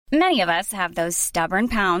Many of us have those stubborn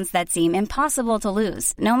pounds that seem impossible to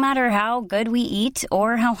lose, no matter how good we eat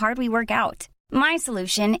or how hard we work out. My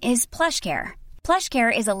solution is PlushCare.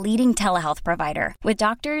 PlushCare is a leading telehealth provider with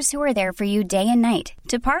doctors who are there for you day and night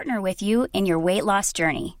to partner with you in your weight loss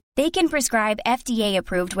journey. They can prescribe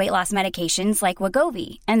FDA-approved weight loss medications like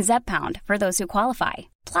Wegovy and Zepbound for those who qualify.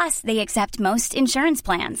 Plus, they accept most insurance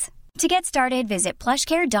plans. To get started, visit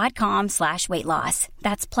plushcare.com/weightloss.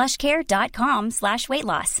 That's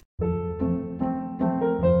plushcare.com/weightloss.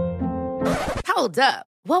 Hold up.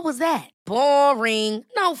 What was that? Boring.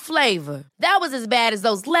 No flavor. That was as bad as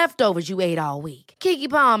those leftovers you ate all week. Keke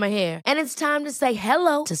Palmer here. And it's time to say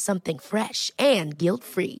hello to something fresh and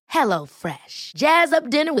guilt-free. Hello Fresh. Jazz up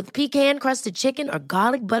dinner with pecan-crusted chicken or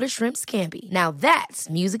garlic butter shrimp scampi. Now that's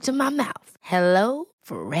music to my mouth. Hello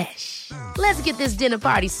Fresh. Let's get this dinner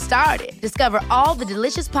party started. Discover all the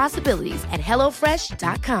delicious possibilities at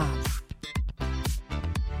hellofresh.com.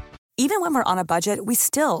 Even when we're on a budget, we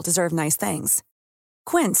still deserve nice things.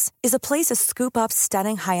 Quince is a place to scoop up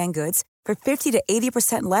stunning high-end goods for 50 to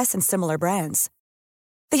 80% less than similar brands.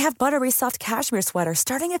 They have buttery soft cashmere sweaters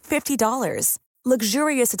starting at $50,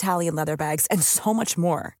 luxurious Italian leather bags, and so much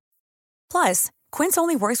more. Plus, Quince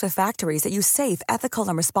only works with factories that use safe, ethical,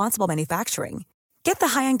 and responsible manufacturing. Get the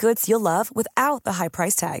high-end goods you'll love without the high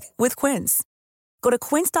price tag with Quince. Go to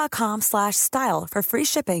quince.com/style for free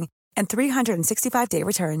shipping and 365-day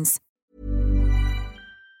returns.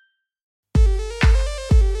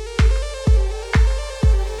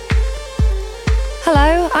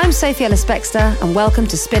 Hello, I'm Sophie Ellis-Bextor and welcome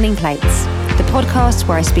to Spinning Plates, the podcast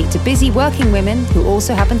where I speak to busy working women who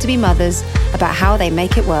also happen to be mothers about how they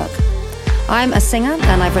make it work. I'm a singer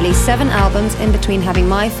and I've released 7 albums in between having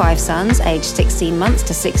my 5 sons, aged 16 months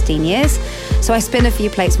to 16 years, so I spin a few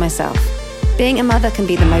plates myself. Being a mother can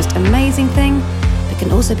be the most amazing thing, but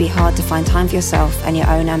can also be hard to find time for yourself and your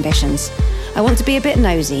own ambitions. I want to be a bit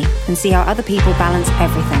nosy and see how other people balance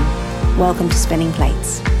everything. Welcome to Spinning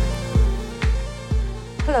Plates.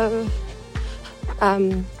 Hello.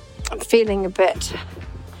 I'm feeling a bit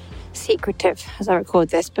secretive as I record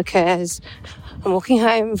this because I'm walking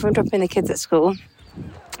home from dropping the kids at school.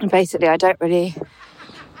 And basically, I don't really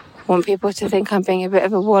want people to think I'm being a bit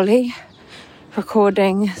of a wally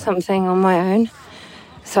recording something on my own.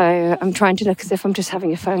 So I'm trying to look as if I'm just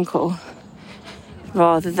having a phone call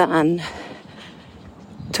rather than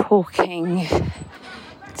talking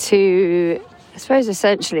to, I suppose,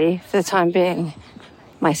 essentially, for the time being,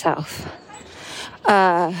 myself.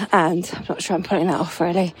 And I'm not sure I'm putting that off,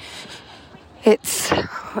 really. It's,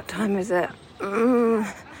 what time is it?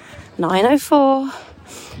 9:04.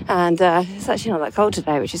 And it's actually not that cold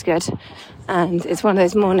today, which is good. And it's one of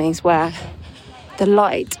those mornings where the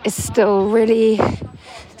light is still really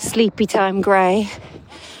sleepy time grey,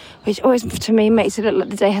 which always, to me, makes it look like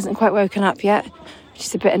the day hasn't quite woken up yet, which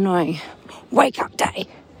is a bit annoying. Wake up, day.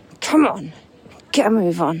 Come on. Get a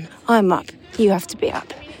move on. I'm up. You have to be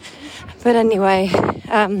up. But anyway,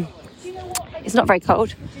 it's not very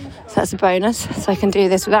cold, so that's a bonus. So I can do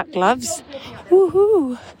this without gloves.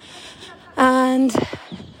 Woohoo! And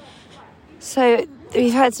so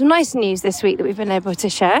we've had some nice news this week that we've been able to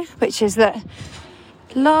share, which is that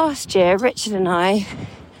last year, Richard and I,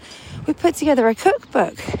 we put together a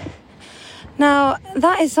cookbook. Now,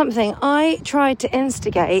 that is something I tried to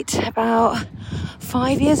instigate about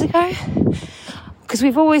 5 years ago, because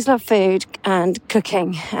we've always loved food and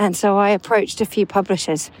cooking. And so I approached a few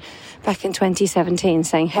publishers back in 2017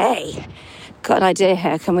 saying, hey, got an idea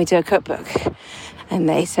here, can we do a cookbook? And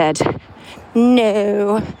they said,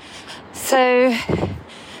 no. So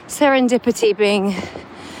serendipity being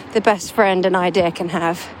the best friend an idea can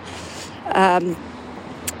have,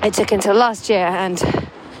 it took until last year and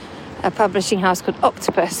a publishing house called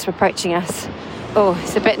Octopus were approaching us. Oh,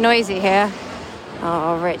 it's a bit noisy here.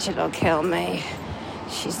 Oh, Richard will kill me.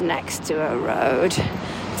 She's next to a road.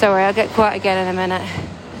 Don't worry, I'll get quiet again in a minute.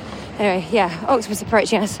 Anyway, yeah, Octopus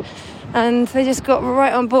approaching us. And they just got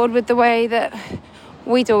right on board with the way that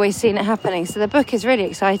we'd always seen it happening. So the book is really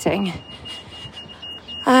exciting.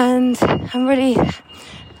 And I'm really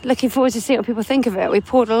looking forward to seeing what people think of it. We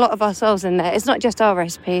poured a lot of ourselves in there. It's not just our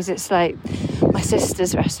recipes. It's like my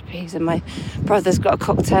sister's recipes, and my brother's got a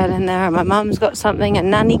cocktail in there, and my mum's got something,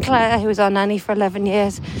 and Nanny Claire, who was our nanny for 11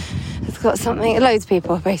 years, has got something. Loads of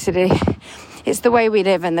people, basically. It's the way we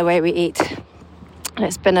live and the way we eat. And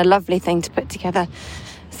it's been a lovely thing to put together.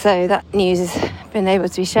 So that news has been able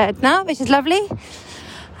to be shared now, which is lovely.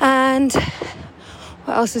 And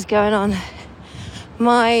what else is going on?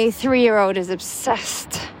 My 3-year-old is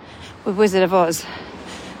obsessed with Wizard of Oz.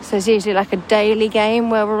 So it's usually like a daily game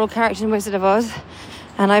where we're all characters in Wizard of Oz.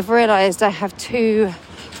 And I've realised I have 2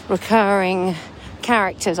 recurring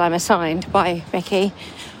characters I'm assigned by Mickey.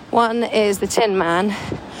 One is the Tin Man,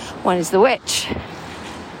 one is the witch.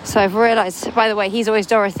 So I've realised, by the way, he's always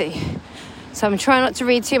Dorothy. So I'm trying not to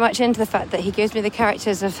read too much into the fact that he gives me the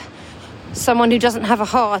characters of someone who doesn't have a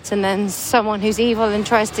heart and then someone who's evil and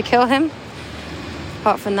tries to kill him.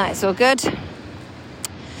 Apart from that, it's all good.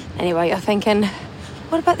 Anyway, you're thinking,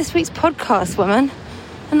 what about this week's podcast, woman?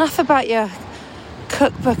 Enough about your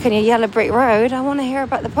cookbook and your Yellow Brick Road. I want to hear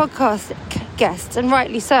about the podcast guests, and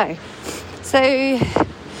rightly so. So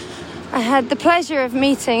I had the pleasure of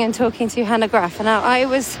meeting and talking to Hannah Graf. And now I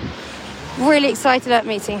was really excited about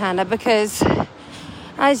meeting Hannah because,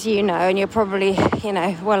 as you know, and you're probably,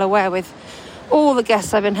 well aware with all the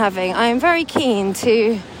guests I've been having, I am very keen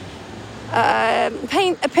to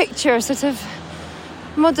paint a picture of sort of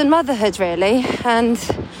modern motherhood, really, and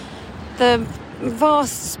the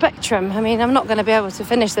vast spectrum. I mean, I'm not going to be able to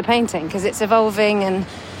finish the painting because it's evolving and,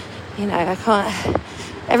 I can't...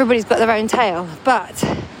 Everybody's got their own tale, but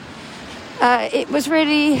it was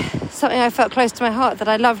really something I felt close to my heart, that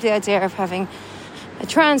I loved the idea of having a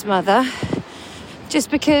trans mother, just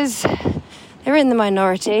because they're in the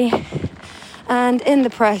minority, and in the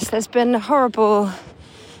press there's been a horrible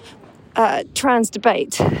trans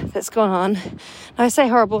debate that's gone on. Now, I say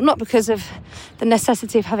horrible not because of the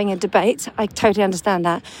necessity of having a debate, I totally understand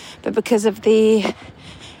that, but because of the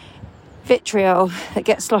vitriol that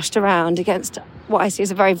gets sloshed around against what I see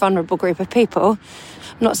as a very vulnerable group of people.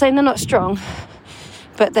 I'm not saying they're not strong,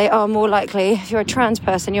 but they are more likely, if you're a trans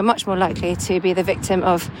person, you're much more likely to be the victim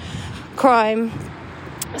of crime,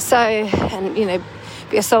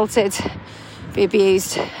 be assaulted, be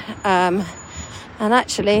abused, and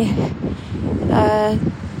actually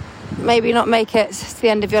maybe not make it to the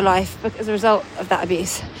end of your life as a result of that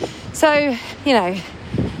abuse. So,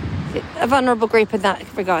 a vulnerable group in that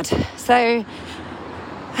regard. So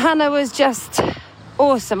Hannah was just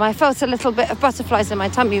awesome. I felt a little bit of butterflies in my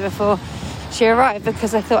tummy before she arrived,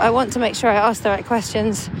 because I thought I want to make sure I ask the right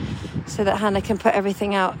questions so that Hannah can put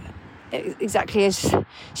everything out exactly as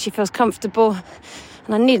she feels comfortable.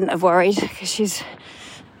 And I needn't have worried, because she's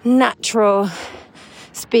natural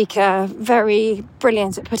speaker, very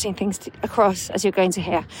brilliant at putting things across, as you're going to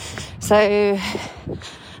hear. So,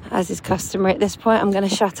 as is customary at this point, I'm going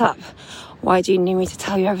to shut up. Why do you need me to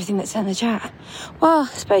tell you everything that's in the chat? Well,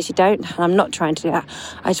 I suppose you don't, and I'm not trying to do that.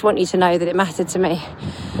 I just want you to know that it mattered to me,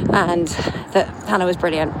 and that Hannah was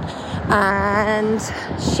brilliant. And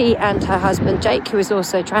she and her husband, Jake, who is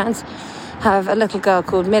also trans, have a little girl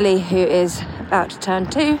called Millie, who is about to turn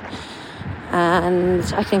 2. And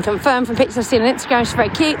I can confirm from pictures I've seen on Instagram, she's very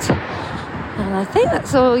cute. And I think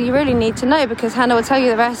that's all you really need to know, because Hannah will tell you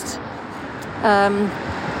the rest.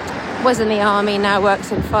 Was in the army, now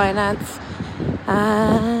works in finance.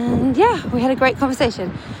 And yeah, we had a great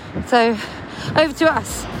conversation. So over to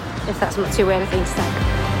us, if that's not too weird a thing to say.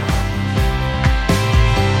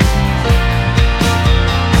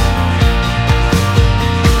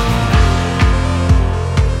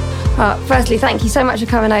 Well, firstly, thank you so much for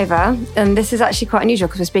coming over. And this is actually quite unusual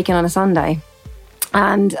because we're speaking on a Sunday.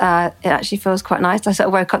 And it actually feels quite nice. I sort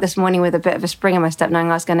of woke up this morning with a bit of a spring in my step, knowing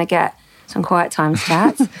I was going to get some quiet time to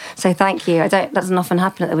chat. So thank you. That doesn't often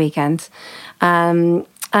happen at the weekend. And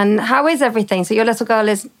how is everything? So your little girl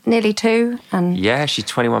is nearly 2? And yeah, she's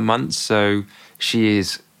 21 months. So she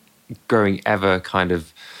is growing ever kind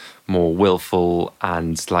of more willful,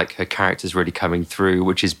 and like her character's really coming through,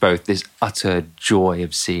 which is both this utter joy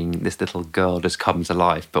of seeing this little girl just come to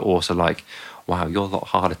life, but also like, wow, you're a lot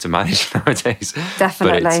harder to manage nowadays.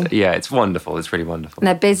 Definitely. But it's wonderful. It's really wonderful. And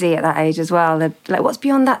they're busy at that age as well. They're like, what's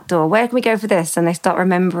beyond that door? Where can we go for this? And they start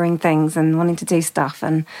remembering things and wanting to do stuff.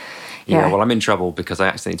 And yeah, well, I'm in trouble because I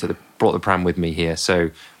accidentally brought the pram with me here. So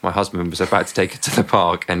my husband was about to take her to the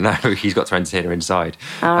park, and now he's got to entertain her inside,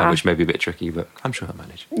 which may be a bit tricky, but I'm sure I'll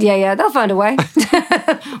manage. Yeah, they'll find a way.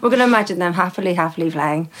 We're going to imagine them happily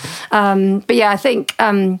playing. But yeah, I think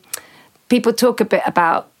people talk a bit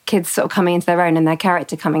about kids sort of coming into their own and their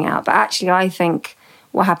character coming out. But actually, I think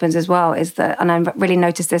what happens as well is that, and I really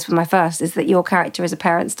noticed this with my first, is that your character as a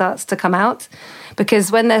parent starts to come out.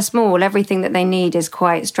 Because when they're small, everything that they need is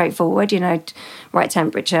quite straightforward, right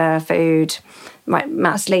temperature, food, right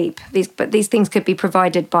amount of sleep. But these things could be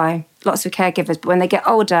provided by lots of caregivers. But when they get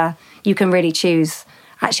older, you can really choose,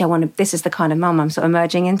 actually, this is the kind of mum I'm sort of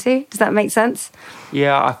merging into. Does that make sense?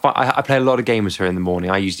 Yeah, I play a lot of games with her in the morning.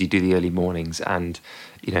 I usually do the early mornings, and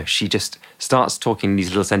she just starts talking these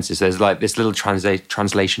little sentences. There's like this little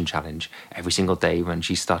translation challenge every single day when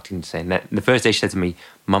she's starting to say. And the first day she said to me,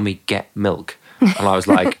 "Mummy, get milk." And I was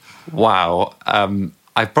like, wow,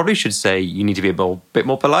 I probably should say you need to be a bit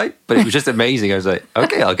more polite, but it was just amazing. I was like,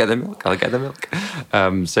 okay, I'll get the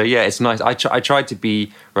milk. So yeah, it's nice. I tried to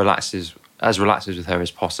be as relaxed with her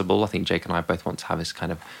as possible. I think Jake and I both want to have this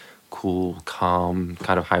kind of cool, calm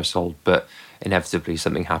kind of household, but inevitably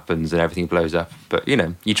something happens and everything blows up. But,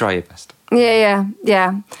 you try your best. Yeah.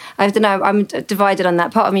 I don't know. I'm divided on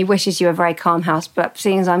that. Part of me wishes you a very calm house, but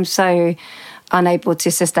seeing as I'm so unable to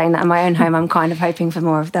sustain that in my own home, I'm kind of hoping for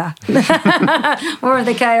more of the more of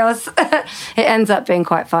the chaos. It ends up being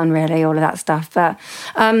quite fun, really, all of that stuff. But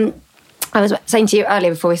I was saying to you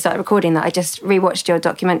earlier before we started recording that I just rewatched your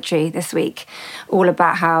documentary this week, all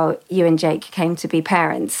about how you and Jake came to be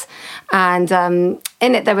parents. And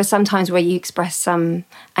in it, there were some times where you expressed some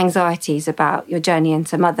anxieties about your journey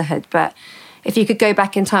into motherhood. But if you could go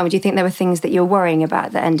back in time, would you think there were things that you were worrying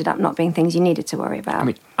about that ended up not being things you needed to worry about? I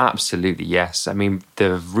mean, absolutely, yes. I mean,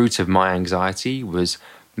 the root of my anxiety was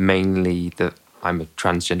mainly that I'm a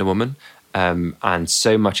transgender woman, and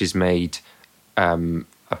so much is made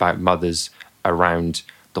about mothers around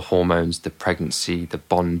the hormones, the pregnancy, the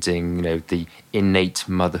bonding, the innate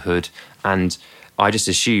motherhood. And I just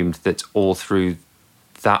assumed that all through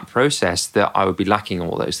that process that I would be lacking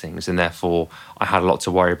all those things, and therefore I had a lot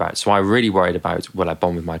to worry about. So I really worried about, will I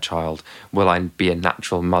bond with my child? Will I be a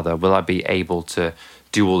natural mother? Will I be able to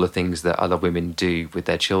do all the things that other women do with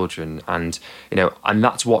their children? And, and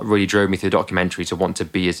that's what really drove me through the documentary, to want to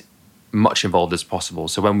be as much involved as possible.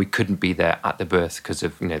 So when we couldn't be there at the birth because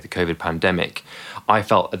of the COVID pandemic, I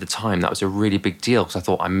felt at the time that was a really big deal, because I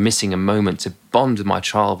thought I'm missing a moment to bond with my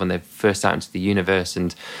child when they're first out into the universe,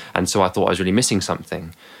 and so I thought I was really missing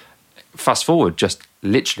something. Fast forward just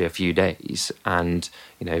literally a few days, and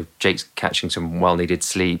Jake's catching some well-needed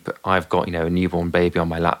sleep. I've got a newborn baby on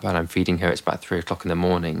my lap and I'm feeding her. It's about 3:00 in the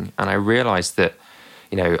morning, and I realised that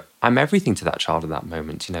I'm everything to that child at that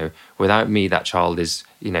moment. Without me, that child is,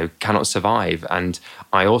 cannot survive. And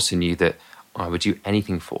I also knew that I would do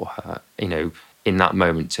anything for her, in that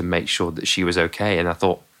moment, to make sure that she was okay. And I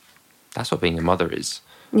thought, that's what being a mother is.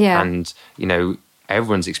 Yeah. And,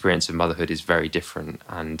 everyone's experience of motherhood is very different.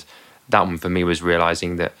 And that one for me was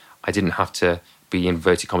realising that I didn't have to be, in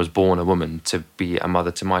inverted commas, born a woman to be a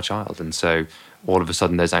mother to my child. And so all of a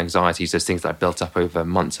sudden, those anxieties, those things that I built up over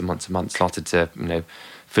months and months and months, started to,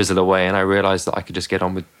 fizzle away. And I realised that I could just get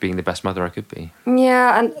on with being the best mother I could be.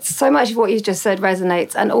 Yeah, and so much of what you just said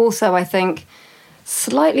resonates. And also, I think,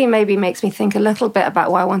 slightly maybe makes me think a little bit about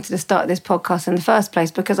why I wanted to start this podcast in the first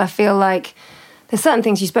place, because I feel like there's certain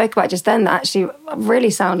things you spoke about just then that actually really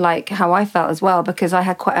sound like how I felt as well, because I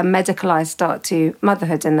had quite a medicalised start to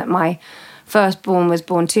motherhood, in that my firstborn was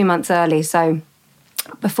born 2 months early. So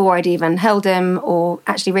before I'd even held him or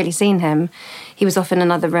actually really seen him, he was off in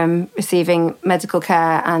another room receiving medical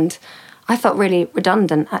care, and I felt really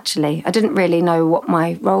redundant, actually. I didn't really know what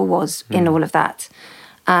my role was in all of that.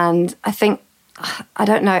 And I think, I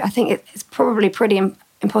don't know, I think it's probably pretty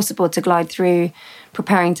impossible to glide through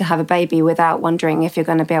preparing to have a baby without wondering if you're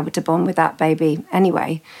going to be able to bond with that baby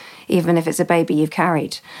anyway, even if it's a baby you've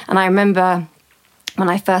carried. And I remember when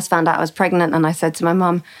I first found out I was pregnant, and I said to my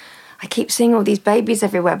mum, I keep seeing all these babies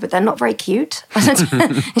everywhere, but they're not very cute.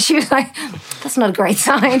 And she was like, that's not a great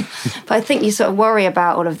sign. But I think you sort of worry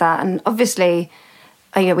about all of that. And obviously,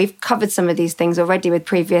 we've covered some of these things already with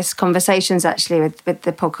previous conversations, actually, with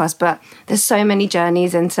the podcast. But there's so many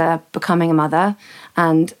journeys into becoming a mother.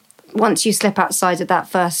 And once you slip outside of that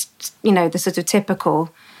first, the sort of typical,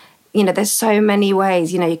 there's so many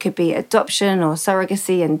ways. You could be adoption or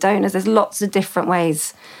surrogacy and donors. There's lots of different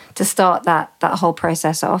ways to start that whole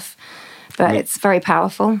process off. But it's very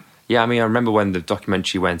powerful. Yeah, I remember when the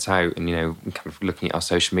documentary went out, and, kind of looking at our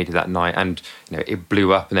social media that night, and, it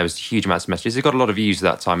blew up, and there was huge amounts of messages. It got a lot of views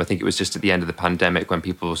at that time. I think it was just at the end of the pandemic when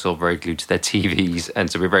people were still very glued to their TVs. And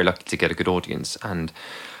so we were very lucky to get a good audience. And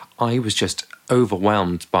I was just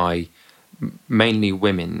overwhelmed by mainly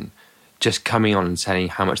women just coming on and saying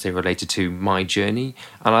how much they related to my journey.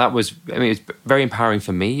 And that was, it was very empowering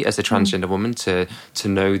for me as a transgender woman to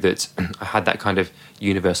know that I had that kind of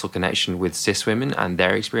universal connection with cis women and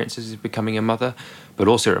their experiences of becoming a mother. But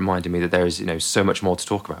also it reminded me that there is, so much more to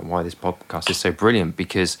talk about, and why this podcast is so brilliant,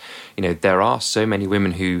 because, there are so many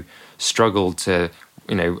women who struggle to,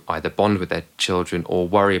 either bond with their children or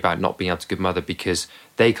worry about not being able to give mother because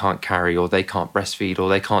they can't carry, or they can't breastfeed, or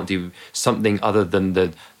they can't do something other than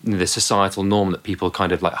the societal norm that people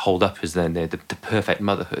kind of like hold up as the perfect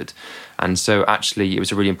motherhood. And so actually it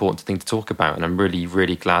was a really important thing to talk about, and I'm really,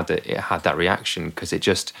 really glad that it had that reaction, because it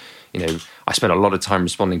just, I spent a lot of time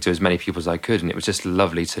responding to as many people as I could, and it was just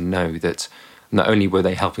lovely to know that not only were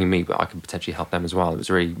they helping me, but I could potentially help them as well. It was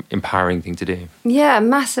a really empowering thing to do. Yeah,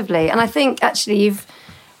 massively. And I think actually you've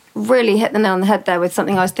really hit the nail on the head there with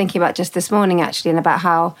something I was thinking about just this morning, actually, and about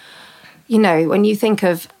how, you know, when you think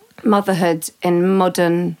of motherhood in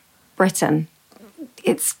modern Britain,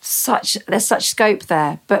 there's such scope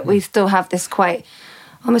there, but we still have this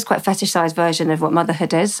almost quite fetishized version of what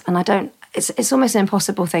motherhood is. And it's almost an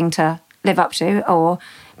impossible thing to live up to or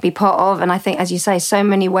be part of. And I think, as you say, so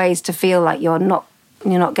many ways to feel like you're not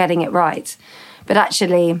getting it right. But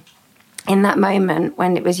actually, in that moment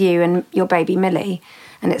when it was you and your baby Millie,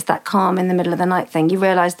 and it's that calm in the middle of the night thing, you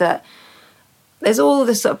realise that there's all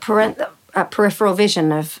this sort of peripheral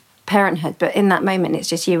vision of parenthood, but in that moment it's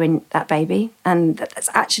just you and that baby, and that's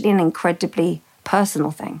actually an incredibly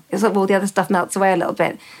personal thing. It's like all the other stuff melts away a little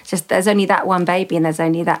bit. It's just there's only that one baby and there's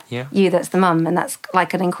only that you that's the mum, and that's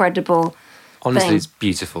like an incredible Honestly, thing. It's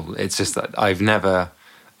beautiful. It's just that I've never...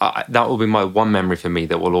 that will be my one memory for me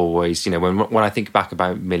that will always, you know, when I think back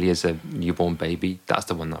about Millie as a newborn baby, that's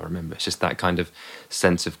the one that I remember. It's just that kind of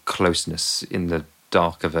sense of closeness in the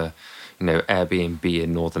dark of a, you know, Airbnb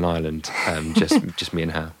in Northern Ireland, just me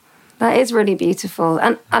and her. That is really beautiful.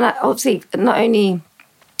 And obviously, not only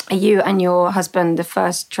are you and your husband the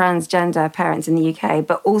first transgender parents in the UK,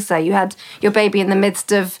 but also you had your baby in the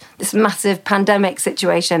midst of this massive pandemic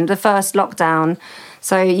situation, the first lockdown.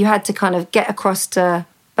 So you had to kind of get across to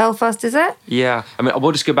Belfast, is it? Yeah. I mean,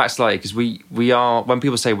 we'll just go back slightly because we are, when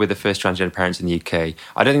people say we're the first transgender parents in the UK,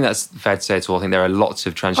 I don't think that's fair to say at all. I think there are lots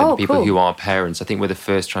of transgender people who are parents. I think we're the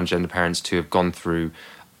first transgender parents to have gone through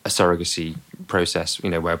a surrogacy process, you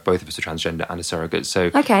know, where both of us are transgender and a surrogate. So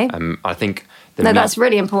okay. I think... that's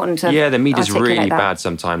really important to the media's really that. bad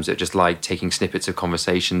sometimes at just like taking snippets of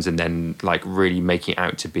conversations and then like really making it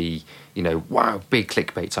out to be, you know, wow, big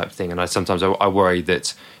clickbait type thing. And sometimes I worry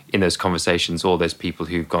that in those conversations, all those people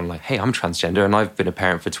who've gone like, hey, I'm transgender and I've been a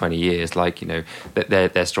parent for 20 years, like, you know, that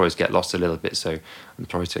their stories get lost a little bit. So I'm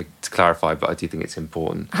sorry to clarify, but I do think it's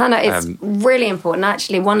important. Hannah, it's really important.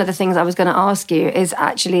 Actually, one of the things I was going to ask you is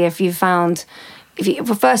actually if you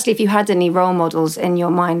had any role models in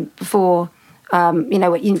your mind before, you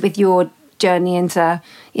know, with your journey into,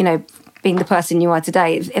 you know, being the person you are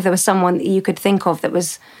today, if there was someone that you could think of that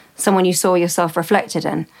was someone you saw yourself reflected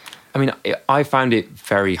in. I mean, I found it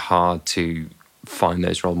very hard to find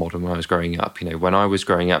those role models when I was growing up. You know, when I was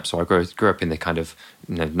growing up, so I grew up in the kind of,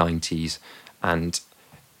 you know, 90s, and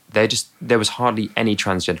there was hardly any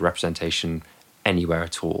transgender representation anywhere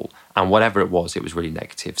at all. And whatever it was really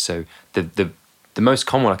negative. So the most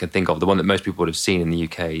common one I can think of, the one that most people would have seen in the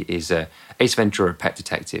UK, is Ace Ventura: Pet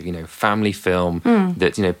Detective, you know, family film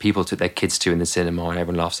that, you know, people took their kids to in the cinema and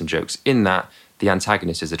everyone laughs and jokes. In that, the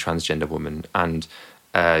antagonist is a transgender woman, and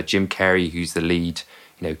Jim Carrey, who's the lead,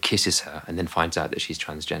 you know, kisses her and then finds out that she's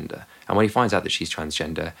transgender. And when he finds out that she's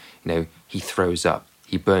transgender, you know, he throws up,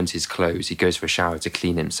 he burns his clothes, he goes for a shower to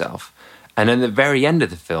clean himself. And then at the very end of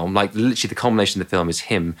the film, like literally the culmination of the film is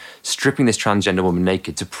him stripping this transgender woman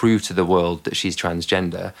naked to prove to the world that she's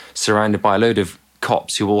transgender, surrounded by a load of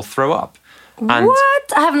cops who all throw up. And what?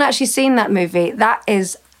 I haven't actually seen that movie. That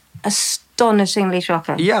is astonishingly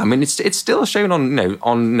shocking. Yeah, I mean, it's still shown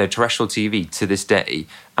on terrestrial TV to this day.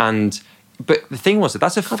 But the thing was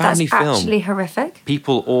that's a family film. That's actually horrific. It's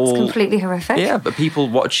completely horrific. Yeah, but people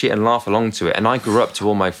watch it and laugh along to it. And I grew up to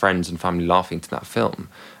all my friends and family laughing to that film.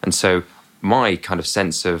 And so my kind of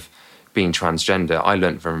sense of being transgender, I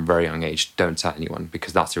learned from a very young age, don't tell anyone,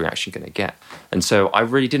 because that's the reaction you're going to get. And so I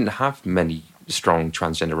really didn't have many strong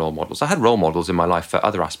transgender role models. I had role models in my life for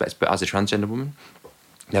other aspects, but as a transgender woman,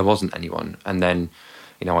 there wasn't anyone. And then,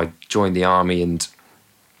 you know, I joined the army, and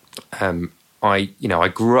I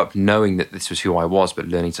grew up knowing that this was who I was, but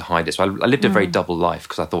learning to hide it. So I lived a very double life,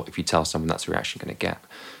 because I thought if you tell someone, that's the reaction you're going to get.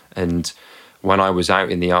 And when I was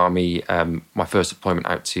out in the army, my first deployment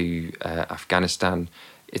out to Afghanistan,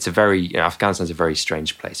 Afghanistan's a very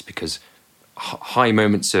strange place, because high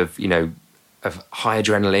moments of of high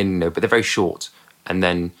adrenaline, but they're very short, and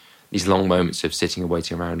then these long moments of sitting and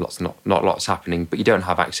waiting around, not lots happening, but you don't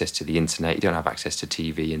have access to the internet, you don't have access to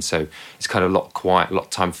TV, and so it's kind of a lot quiet, a lot of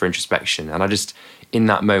time for introspection. And I just, in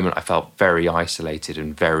that moment, I felt very isolated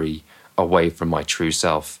and very away from my true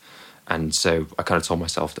self. And so I kind of told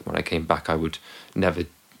myself that when I came back, I would never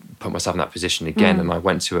put myself in that position again. And I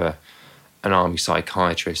went to an army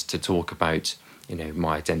psychiatrist to talk about,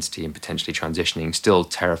 my identity and potentially transitioning, still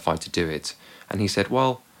terrified to do it. And he said,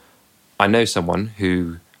 well, I know someone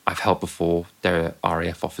who I've helped before. They're an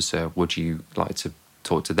RAF officer. Would you like to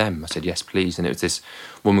talk to them? I said, yes, please. And it was this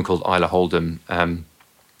woman called Isla Holden.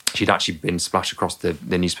 She'd actually been splashed across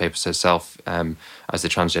the newspapers herself as a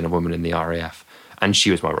transgender woman in the RAF. And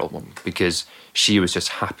she was my role model because she was just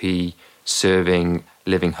happy, serving,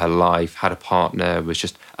 living her life, had a partner, was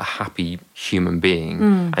just a happy human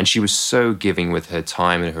being. And she was so giving with her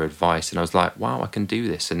time and her advice. And I was like, wow, I can do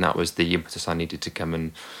this. And that was the impetus I needed to come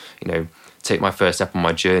and, take my first step on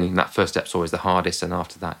my journey. And that first step's always the hardest. And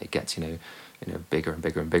after that, it gets, bigger and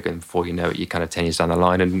bigger and bigger. And before you know it, you're kind of 10 years down the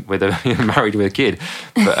line and married with a kid.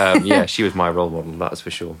 But she was my role model, that's for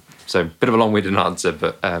sure. So a bit of a long-winded answer,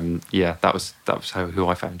 but that was who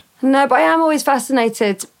I found. No, but I am always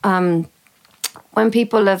fascinated when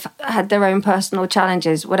people have had their own personal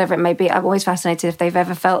challenges, whatever it may be. I'm always fascinated if they've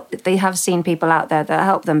ever felt that they have seen people out there that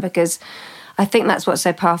help them, because I think that's what's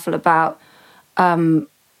so powerful about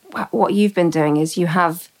what you've been doing is you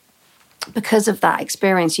have, because of that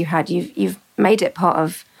experience you had, you've made it part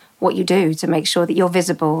of what you do to make sure that you're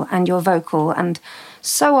visible and you're vocal and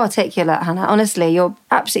so articulate, Hannah. Honestly, you're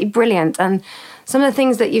absolutely brilliant. And some of the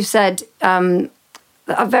things that you've said are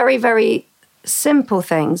very, very simple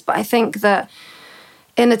things. But I think that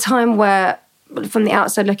in a time where, from the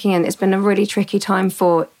outside looking in, it's been a really tricky time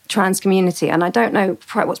for trans community. And I don't know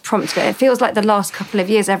quite what's prompted it. It feels like the last couple of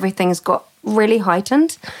years, everything's got really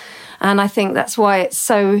heightened. And I think that's why it's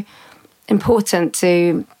so important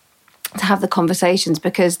to have the conversations,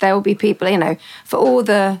 because there will be people, for all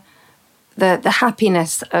the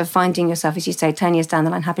happiness of finding yourself, as you say, 10 years down the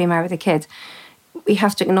line, happily married with a kid, we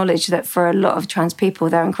have to acknowledge that for a lot of trans people,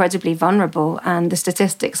 they're incredibly vulnerable and the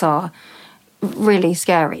statistics are really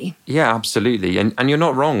scary. Yeah, absolutely. And you're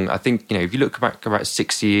not wrong. I think, if you look back about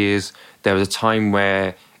 6 years, there was a time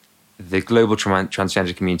where the global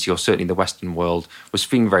transgender community, or certainly the Western world, was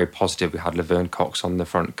feeling very positive. We had Laverne Cox on the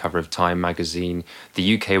front cover of Time magazine.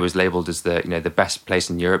 The UK was labelled as the best place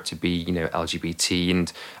in Europe to be, LGBT.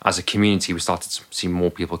 And as a community, we started to see more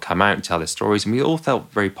people come out and tell their stories. And we all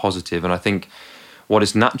felt very positive. And I think what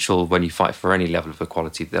is natural when you fight for any level of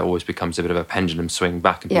equality, there always becomes a bit of a pendulum swing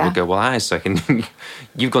back. And people go, well, hang on a second,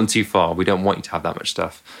 you've gone too far. We don't want you to have that much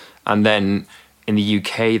stuff. And then in the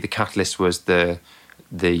UK, the catalyst was the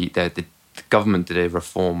government did a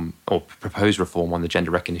reform, or proposed reform, on the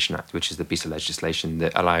Gender Recognition Act, which is the piece of legislation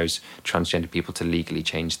that allows transgender people to legally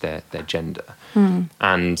change their gender.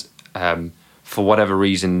 And for whatever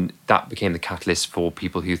reason, that became the catalyst for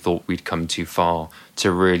people who thought we'd come too far to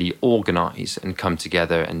really organise and come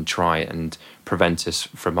together and try and prevent us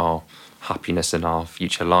from our happiness and our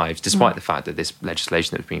future lives, despite the fact that this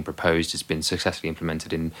legislation that's being proposed has been successfully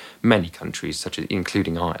implemented in many countries, such as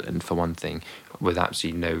including Ireland, for one thing, with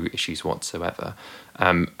absolutely no issues whatsoever.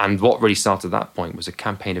 And what really started at that point was a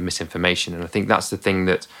campaign of misinformation. And I think that's the thing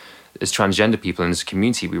that, as transgender people in this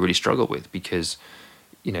community, we really struggle with, because,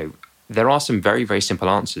 there are some very, very simple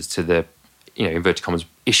answers to the, inverted commas,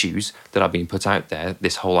 issues that are being put out there.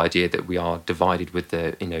 This whole idea that we are divided with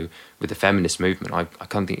the, with the feminist movement, I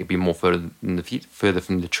can't think it'd be more further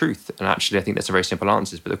from the truth. And actually, I think that's a very simple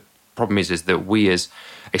answers. But the problem is that we, as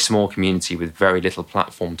a small community with very little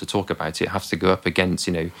platform to talk about it, have to go up against,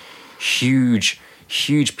 huge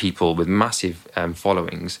people with massive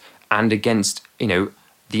followings, and against,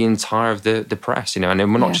 the entire of the press, and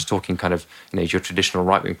we're not just talking kind of, your traditional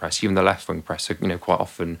right-wing press, even the left-wing press, quite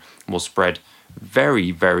often will spread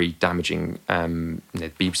very, very damaging,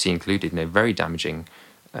 BBC included, very damaging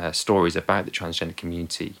stories about the transgender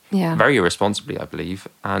community, very irresponsibly, I believe,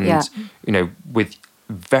 and, with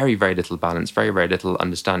very, very little balance, very, very little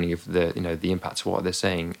understanding of the, the impact of what they're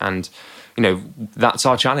saying. And, that's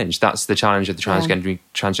our challenge. That's the challenge of the transgender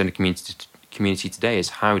community today, is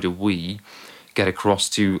how do we get across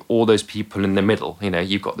to all those people in the middle?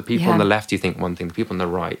 You've got the people on the left who think one thing, the people on the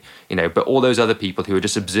right, but all those other people who are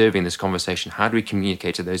just observing this conversation, how do we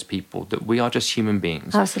communicate to those people that we are just human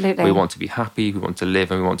beings? Absolutely. We want to be happy, we want to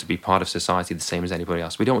live, and we want to be part of society the same as anybody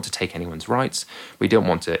else. We don't want to take anyone's rights. We don't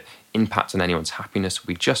want to impact on anyone's happiness.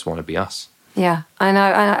 We just want to be us. Yeah, I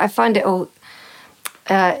know. I find it all,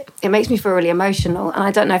 it makes me feel really emotional. And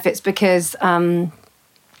I don't know if it's because,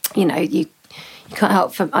 you can't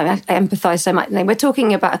help I empathise so much. We're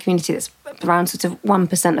talking about a community that's around sort of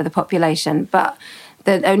 1% of the population, but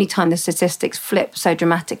the only time the statistics flip so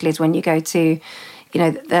dramatically is when you go to,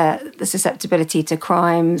 the susceptibility to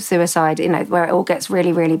crime, suicide, where it all gets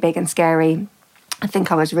really, really big and scary. I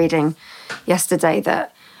think I was reading yesterday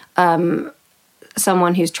that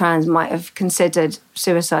someone who's trans might have considered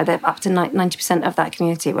suicide. Up to 90% of that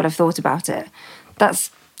community would have thought about it.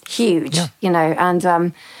 That's huge,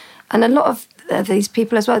 and a lot of these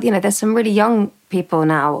people as well, there's some really young people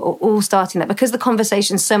now all starting that, because the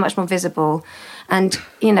conversation's so much more visible. And,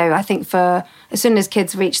 I think as soon as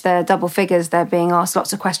kids reach their double figures, they're being asked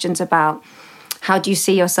lots of questions about how do you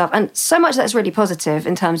see yourself? And so much that's really positive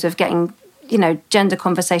in terms of getting gender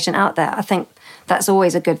conversation out there, I think that's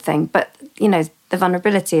always a good thing. But, the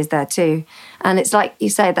vulnerability is there too. And it's like you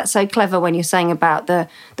say, that's so clever when you're saying about the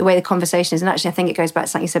way the conversation is. And actually, I think it goes back to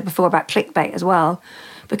something you said before about clickbait as well,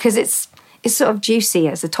 because it's sort of juicy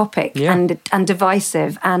as a topic and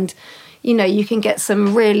divisive. And, you can get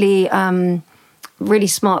some really, really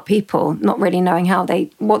smart people not really knowing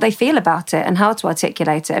what they feel about it and how to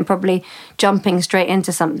articulate it, and probably jumping straight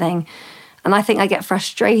into something. And I think I get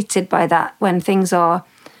frustrated by that when things are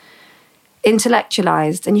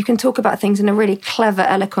intellectualized and you can talk about things in a really clever,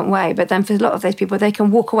 eloquent way, but then for a lot of those people, they can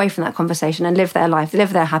walk away from that conversation and live their life,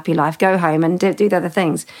 live their happy life, go home and do the other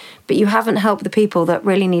things. But you haven't helped the people that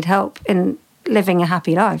really need help in living a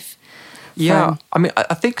happy life. Yeah, I mean,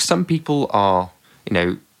 I think some people are,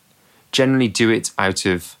 generally do it out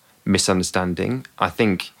of misunderstanding. I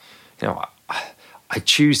think, I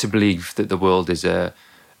choose to believe that the world is a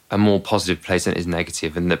more positive place than it is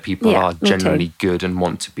negative, and that people are generally good and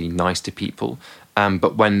want to be nice to people.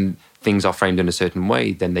 But when things are framed in a certain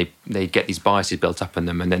way, then they get these biases built up in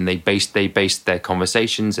them, and then they base their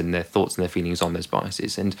conversations and their thoughts and their feelings on those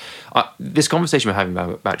biases. And this conversation we're having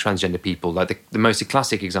about transgender people, like the most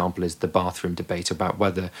classic example is the bathroom debate about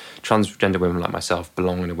whether transgender women like myself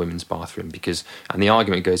belong in a women's bathroom, and the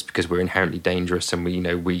argument goes because we're inherently dangerous and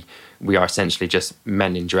we are essentially just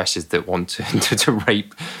men in dresses that want to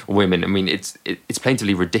rape women. I mean, it's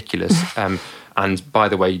plaintively ridiculous. And by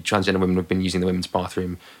the way, transgender women have been using the women's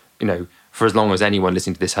bathroom, for as long as anyone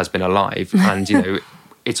listening to this has been alive, and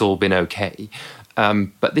it's all been okay.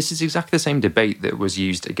 But this is exactly the same debate that was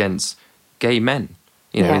used against gay men,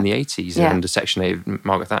 in the 80s under Section 8 of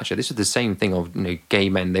Margaret Thatcher. This is the same thing of gay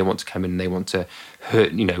men. They want to come in and they want to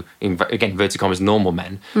hurt, again, inverted commas, normal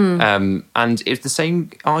men. And it's the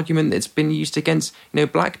same argument that's been used against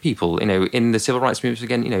black people, in the civil rights movement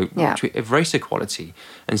again, of race equality,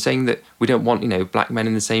 and saying that we don't want black men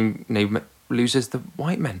in the same lose as the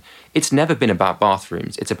white men. It's never been about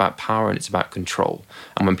bathrooms. It's about power and it's about control.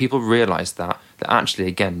 And when people realise that actually,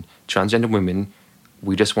 again, transgender women,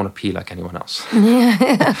 we just want to pee like anyone else.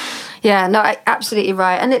 Yeah, no, absolutely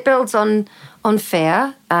right. And it builds on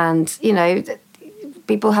fear, and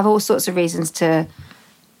people have all sorts of reasons to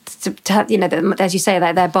have, as you say,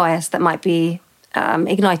 that they're biased, that might be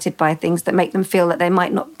ignited by things that make them feel that they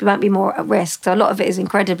might be more at risk. So a lot of it is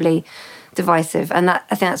incredibly divisive, and I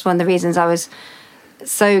think that's one of the reasons I was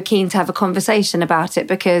so keen to have a conversation about it,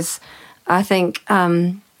 because I think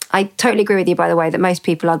I totally agree with you, by the way, that most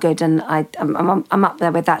people are good, and I'm up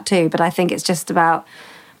there with that too. But I think it's just about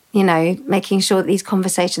making sure that these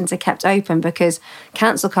conversations are kept open, because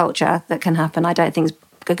cancel culture that can happen, I don't think is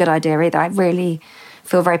a good idea either. I really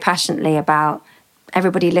feel very passionately about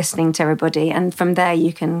everybody listening to everybody, and from there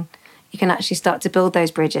you can actually start to build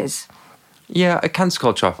those bridges. Yeah, a cancel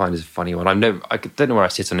culture I find is a funny one. I don't know where I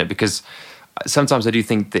sit on it, because sometimes I do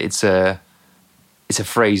think that it's a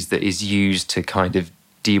phrase that is used to kind of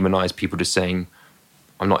demonise people, just saying,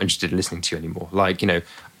 I'm not interested in listening to you anymore. Like,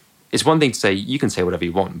 it's one thing to say, you can say whatever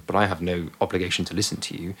you want, but I have no obligation to listen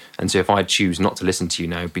to you. And so if I choose not to listen to you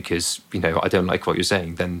now because, I don't like what you're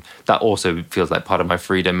saying, then that also feels like part of my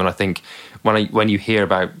freedom. And I think when you hear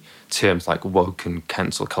about terms like woke and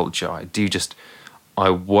cancel culture, I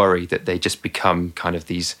worry that they just become kind of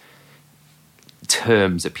these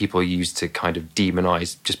terms that people use to kind of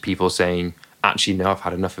demonise just people saying, actually, no, I've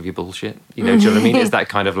had enough of your bullshit. Do you know what I mean? It's that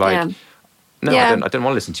kind of like, I don't want to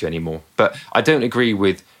listen to you anymore. But I don't agree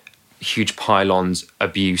with huge pylons,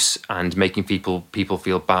 abuse, and making people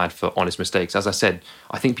feel bad for honest mistakes. As I said,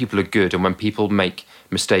 I think people are good, and when people make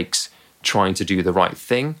mistakes trying to do the right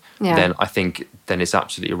thing, then I think it's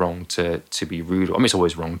absolutely wrong to be rude. I mean, it's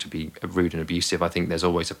always wrong to be rude and abusive. I think there's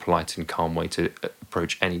always a polite and calm way to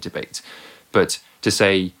approach any debate. But to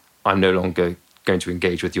say, I'm no longer going to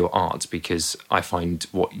engage with your art because I find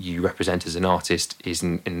what you represent as an artist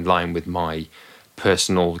isn't in line with my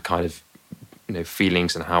personal kind of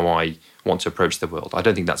feelings and how I want to approach the world. I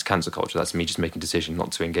don't think that's cancel culture. That's me just making a decision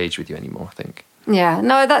not to engage with you anymore, I think. Yeah,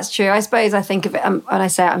 no, that's true. I suppose I think of it, when I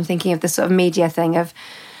say it, I'm thinking of the sort of media thing of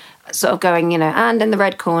sort of going, and in the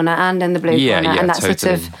red corner and in the blue corner. And that totally.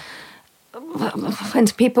 Sort of, when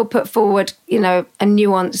people put forward, a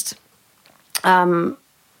nuanced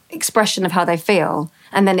expression of how they feel,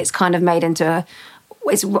 and then it's kind of made into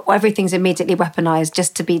everything's immediately weaponized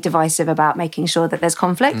just to be divisive about making sure that there's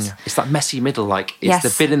conflict. Yeah. It's that messy middle, like it's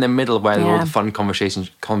the bit in the middle where all the fun conversations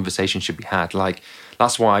should be had. Like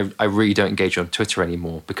that's why I really don't engage on Twitter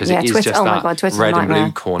anymore, because it is Twitter, just that red and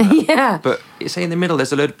blue corner. Yeah. But say in the middle,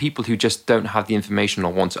 there's a load of people who just don't have the information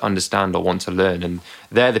or want to understand or want to learn, and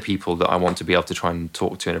they're the people that I want to be able to try and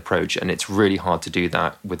talk to and approach. And it's really hard to do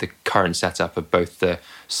that with the current setup of both the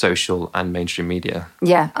social and mainstream media.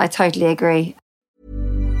 Yeah, I totally agree.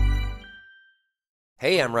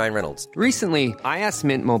 Hey, I'm Ryan Reynolds. Recently, I asked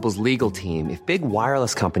Mint Mobile's legal team if big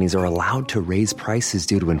wireless companies are allowed to raise prices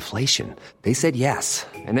due to inflation. They said yes.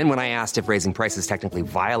 And then when I asked if raising prices technically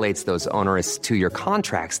violates those onerous 2-year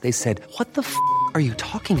contracts, they said, "What the f*** are you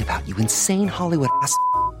talking about, you insane Hollywood ass?"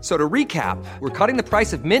 So to recap, we're cutting the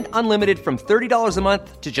price of Mint Unlimited from $30 a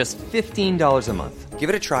month to just $15 a month. Give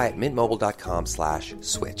it a try at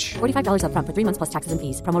mintmobile.com/switch. $45 up front for 3 months plus taxes and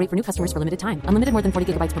fees. Promo rate for new customers for limited time. Unlimited more than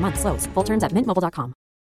 40 gigabytes per month. Slows full terms at mintmobile.com.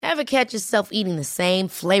 Ever catch yourself eating the same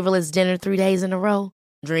flavorless dinner 3 days in a row?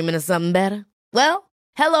 Dreaming of something better? Well,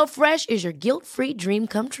 HelloFresh is your guilt-free dream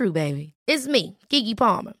come true, baby. It's me, Keke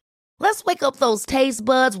Palmer. Let's wake up those taste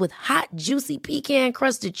buds with hot, juicy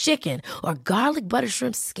pecan-crusted chicken or garlic butter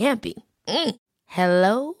shrimp scampi.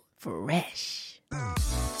 Hello Fresh.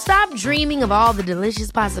 Stop dreaming of all the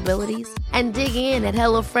delicious possibilities and dig in at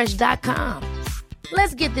HelloFresh.com.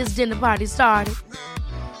 Let's get this dinner party started.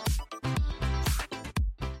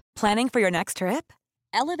 Planning for your next trip?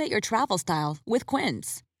 Elevate your travel style with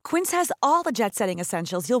Quince. Quince has all the jet-setting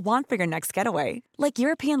essentials you'll want for your next getaway, like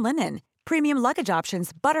European linen, premium luggage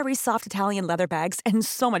options, buttery soft Italian leather bags, and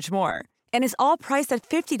so much more. And is all priced at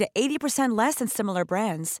 50 to 80% less than similar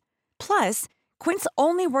brands. Plus, Quince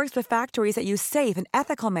only works with factories that use safe and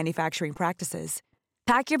ethical manufacturing practices.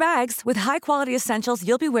 Pack your bags with high-quality essentials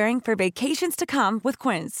you'll be wearing for vacations to come with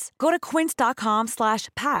Quince. Go to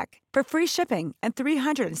quince.com/pack for free shipping and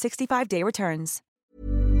 365-day returns.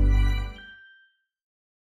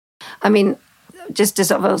 I mean, just to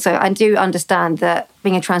sort of also, I do understand that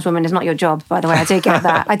being a trans woman is not your job, by the way. I do get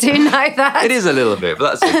that. I do know that. It is a little bit,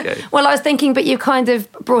 but that's okay. Well, I was thinking, but you kind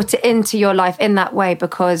of brought it into your life in that way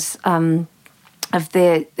because of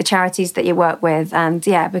the charities that you work with. And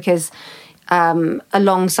yeah, because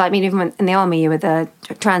alongside, I mean, even in the army, you were the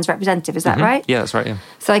trans representative, is that right? Yeah, that's right, yeah.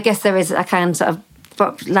 So I guess there is, I can sort of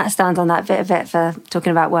stand on that bit of it for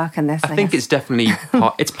talking about work and this. I think it's definitely,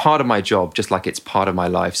 it's part of my job, just like it's part of my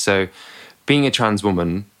life. So being a trans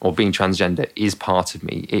woman or being transgender is part of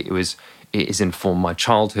me. It has informed my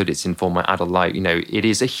childhood, it's informed my adult life. You know, it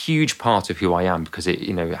is a huge part of who I am because it,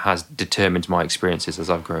 you know, it has determined my experiences as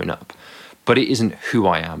I've grown up. But it isn't who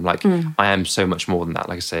I am. Like I am so much more than that.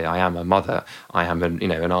 Like I say, I am a mother. I am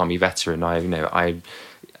an army veteran.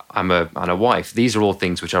 I'm a wife. These are all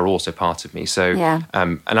things which are also part of me. So,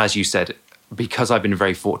 and as you said, because I've been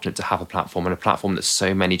very fortunate to have a platform and a platform that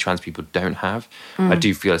so many trans people don't have, I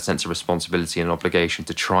do feel a sense of responsibility and obligation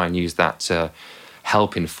to try and use that to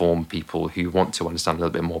help inform people who want to understand a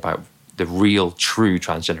little bit more about the real, true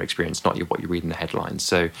transgender experience, not what you read in the headlines.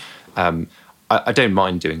 So I don't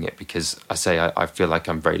mind doing it because I feel like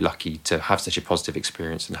I'm very lucky to have such a positive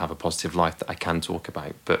experience and have a positive life that I can talk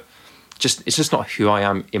about. But it's just not who I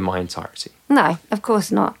am in my entirety. No, of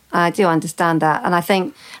course not. I do understand that. And I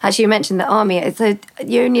think, actually, you mentioned the army. So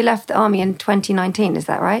you only left the army in 2019, is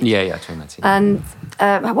that right? Yeah, 2019.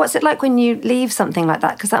 And what's it like when you leave something like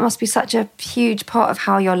that? Because that must be such a huge part of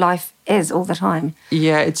how your life is all the time.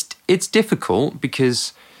 Yeah, it's difficult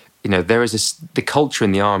because, you know, the culture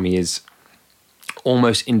in the army is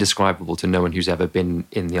almost indescribable to no one who's ever been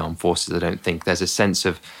in the armed forces. I don't think there's a sense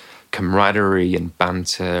of camaraderie and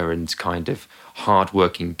banter and kind of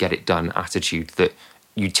hard-working, get-it-done attitude that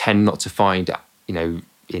you tend not to find, you know,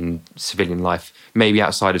 in civilian life, maybe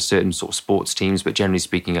outside of certain sort of sports teams, but generally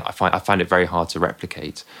speaking, I find it very hard to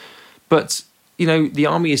replicate. But, you know, the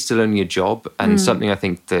army is still only a job, and something I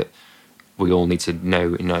think that we all need to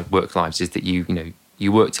know in our work lives is that you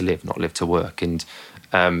work to live, not live to work. And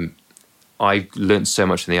I learned so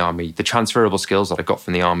much from the army. The transferable skills that I got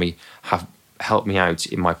from the army have helped me out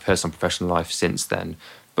in my personal professional life since then.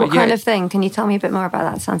 But what kind of thing? Can you tell me a bit more about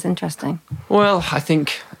that? It sounds interesting. Well, I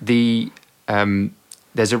think there's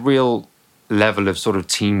a real level of sort of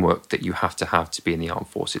teamwork that you have to be in the armed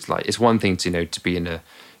forces. Like, it's one thing to be in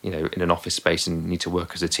an office space and need to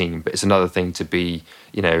work as a team, but it's another thing to be,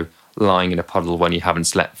 lying in a puddle when you haven't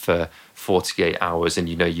slept for 48 hours and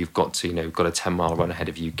you've got a 10-mile run ahead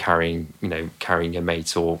of you carrying your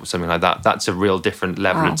mate or something like that. That's a real different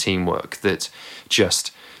level of teamwork that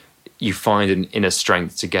just you find an inner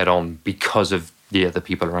strength to get on because of the other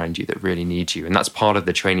people around you that really need you. And that's part of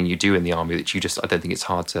the training you do in the army that I don't think it's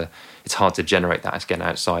hard to generate that again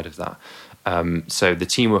outside of that. So the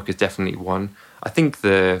teamwork is definitely one. I think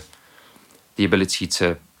the ability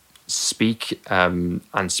to speak and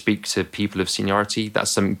speak to people of seniority,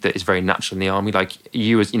 that's something that is very natural in the army. Like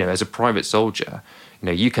you as a private soldier,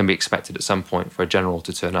 you can be expected at some point for a general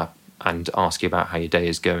to turn up and ask you about how your day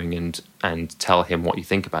is going and tell him what you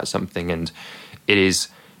think about something. And it is,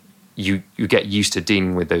 you get used to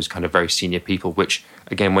dealing with those kind of very senior people, which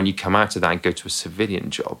again, when you come out of that and go to a civilian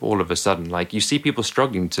job, all of a sudden, like you see people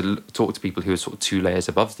struggling to talk to people who are sort of 2 layers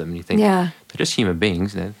above them, and you think, they're just human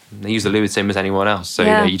beings. They use the loo the same as anyone else.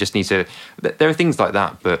 So you just need to. There are things like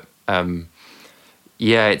that, but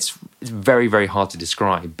it's very, very hard to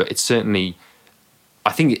describe. But it's certainly,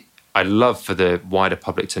 I think I'd love for the wider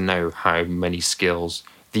public to know how many skills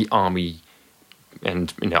the army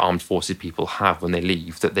and armed forces people have when they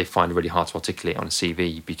leave that they find really hard to articulate on a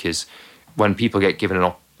CV, because when people get given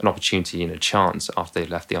an opportunity and a chance after they've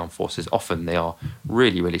left the armed forces, often they are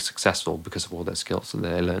really, really successful because of all their skills that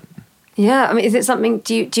they learn. Yeah, I mean, is it something?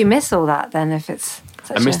 Do you miss all that then? If it's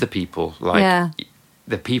I miss the people.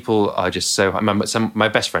 The people are just so. My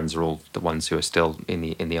best friends are all the ones who are still in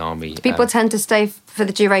the army. Do people tend to stay for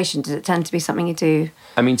the duration? Does it tend to be something you do?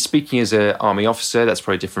 I mean, speaking as an army officer, that's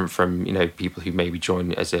probably different from people who maybe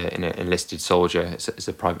join as an enlisted soldier, as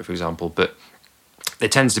a private, for example. But there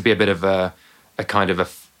tends to be a bit of a kind of a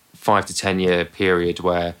 5 to 10 year period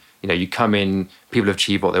where you come in, people have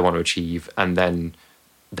achieved what they want to achieve, and then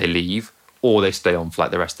they leave, or they stay on for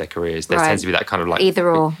like the rest of their careers. There tends to be that kind of like either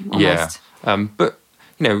or. Almost. Yeah, but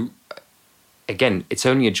again, it's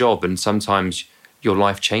only a job, and sometimes your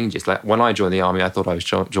life changes. Like when I joined the army, I thought I was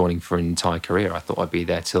joining for an entire career. I thought I'd be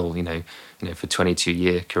there till for a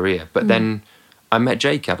 22-year career. But then I met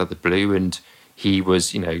Jake out of the blue, and he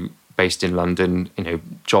was based in London.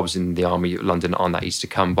 Jobs in the army, London aren't that easy to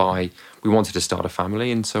come by. We wanted to start a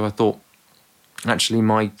family, and so I thought, actually,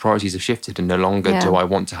 my priorities have shifted, and no longer do I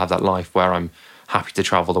want to have that life where I'm happy to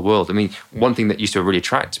travel the world. I mean, one thing that used to really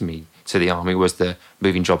attract me to the army was the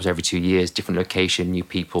moving jobs every 2 years, different location, new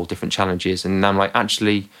people, different challenges. And I'm like,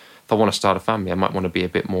 actually, if I want to start a family, I might want to be a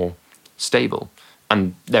bit more stable.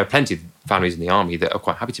 And there are plenty of families in the army that are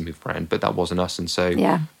quite happy to move around, but that wasn't us. And so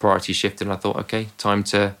priorities shifted, and I thought, okay, time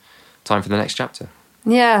for the next chapter.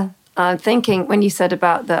 Yeah. I'm thinking when you said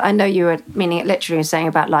about I know you were meaning it literally and saying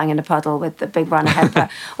about lying in a puddle with the big run ahead, but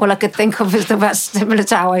all I could think of is about similar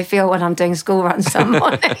to how I feel when I'm doing school runs some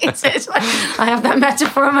mornings. It's like, I have that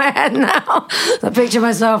metaphor in my head now. I picture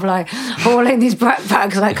myself like hauling these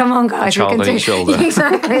backpacks, like, come on, guys. A child on each shoulder.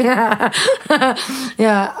 Exactly, yeah.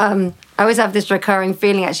 I always have this recurring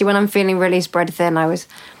feeling, actually, when I'm feeling really spread thin, there's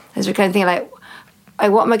a recurring thing like,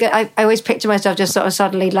 what am I going? I always picture myself just sort of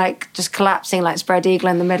suddenly like just collapsing like spread eagle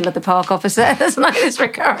in the middle of the park opposite. There's like this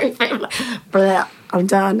recurring thing, like, bleh, I'm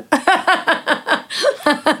done. I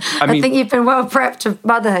think you've been well prepped for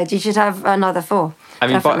motherhood. You should have another 4. I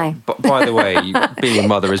mean, by the way, being a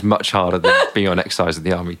mother is much harder than being on exercise in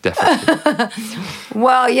the army, definitely.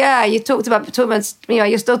 Well, yeah, you talked about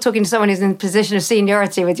you're still talking to someone who's in a position of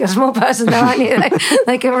seniority with your small person, though, aren't you?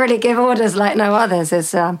 They can really give orders like no others.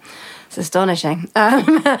 It's astonishing.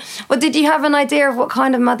 Well, did you have an idea of what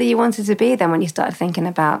kind of mother you wanted to be then when you started thinking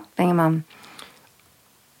about being a mum?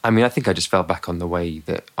 I mean, I think I just fell back on the way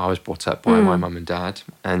that I was brought up by my mum and dad,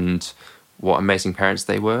 and what amazing parents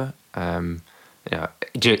they were.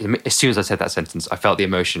 As soon as I said that sentence, I felt the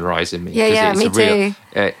emotion rise in me. Yeah, me too.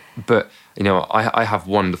 But I have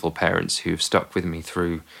wonderful parents who've stuck with me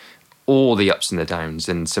through all the ups and the downs,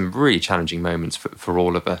 and some really challenging moments for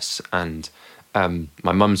all of us. And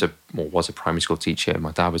my mum was a primary school teacher.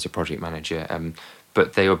 My dad was a project manager,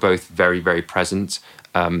 but they were both very, very present.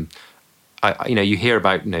 You hear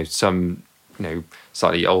about some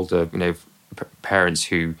slightly older parents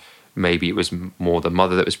who maybe it was more the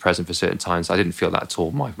mother that was present for certain times. I didn't feel that at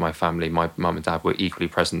all. My family, my mum and dad were equally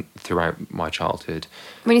present throughout my childhood.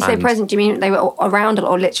 When you say present, do you mean they were around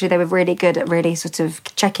or literally they were really good at really sort of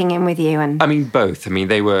checking in with you? And I mean, both. I mean,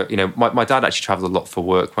 they were, my dad actually travelled a lot for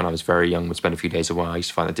work when I was very young, would spend a few days away. I used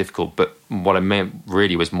to find that difficult. But what I meant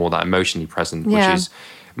really was more that emotionally present, which is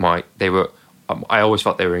I always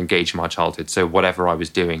felt they were engaged in my childhood. So whatever I was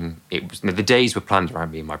doing, it was the days were planned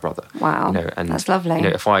around me and my brother. Wow, and that's lovely.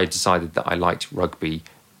 If I decided that I liked rugby,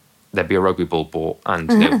 there'd be a rugby ball bought, and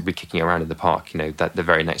we'd be kicking around in the park. That the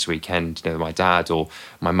very next weekend, my dad or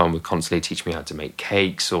my mum would constantly teach me how to make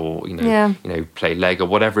cakes or play Lego,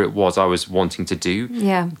 whatever it was I was wanting to do.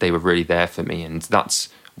 Yeah, they were really there for me, and that's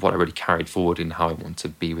what I really carried forward in how I want to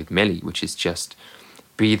be with Millie, which is just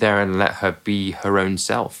be there and let her be her own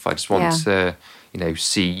self. I just want to, I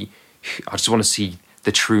just want to see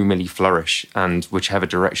the true Millie flourish, and whichever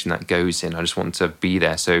direction that goes in, I just want to be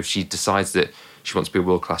there. So if she decides that she wants to be a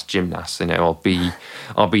world-class gymnast, I'll be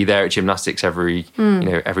there at gymnastics every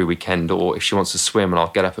weekend. Or if she wants to swim, and I'll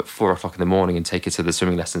get up at 4 o'clock in the morning and take her to the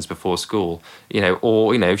swimming lessons before school.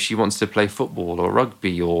 Or if she wants to play football or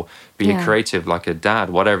rugby or be a creative like her dad,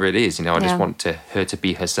 whatever it is, I just want her to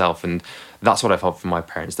be herself. And that's what I've had from my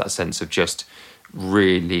parents, that sense of just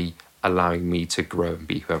really allowing me to grow and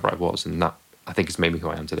be whoever I was. And that, I think, has made me who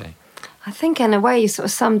I am today. I think in a way you sort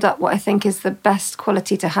of summed up what I think is the best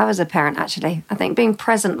quality to have as a parent, actually. I think being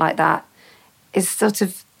present like that is sort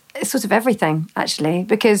of everything, actually,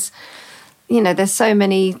 because, there's so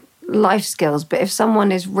many life skills, but if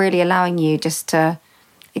someone is really allowing you just to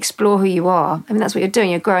explore who you are, that's what you're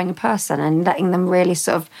doing. You're growing a person and letting them really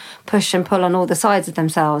sort of push and pull on all the sides of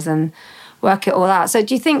themselves and work it all out. So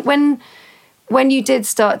do you think when you did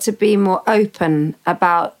start to be more open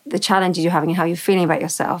about the challenges you're having and how you're feeling about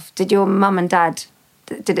yourself, did your mum and dad,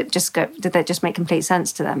 did they just make complete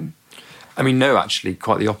sense to them? No, actually,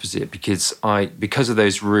 quite the opposite, because of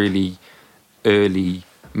those really early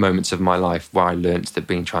moments of my life where I learnt that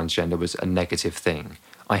being transgender was a negative thing,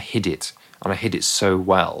 I hid it, and I hid it so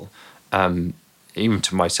well, even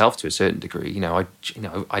to myself to a certain degree.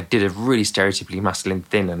 I did a really stereotypically masculine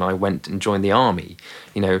thing, and I went and joined the army,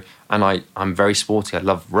 and I'm very sporty. I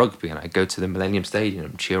love rugby, and I go to the Millennium Stadium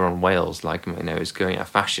and cheer on Wales like, it's going out of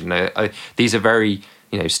fashion. These are very,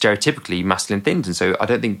 stereotypically masculine things, and so I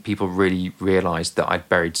don't think people really realised that I'd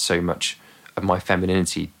buried so much of my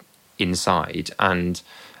femininity inside, and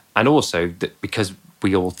also that because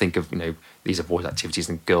we all think of, these are boys' activities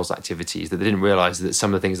and girls' activities, that they didn't realise that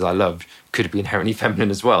some of the things that I loved could be inherently feminine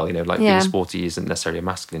as well. Being sporty isn't necessarily a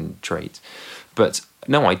masculine trait. But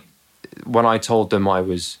no, when I told them I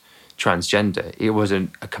was transgender, it was a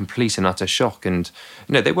complete and utter shock. And,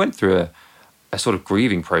 they went through a sort of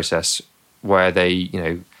grieving process where they,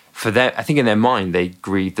 I think in their mind, they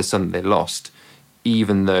grieved the son that they lost,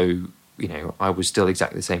 even though, I was still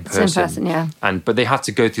exactly the same person. Same person, yeah. But they had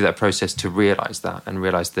to go through that process to realise that, and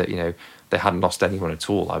realise that, they hadn't lost anyone at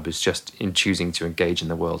all. I was just in choosing to engage in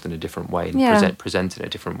the world in a different way and present in a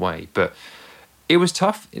different way. But it was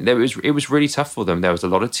tough. It was really tough for them. There was a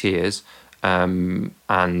lot of tears, and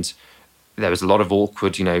there was a lot of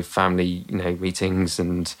awkward, family, meetings,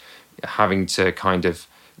 and having to kind of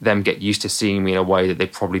them get used to seeing me in a way that they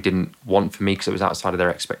probably didn't want for me, because it was outside of their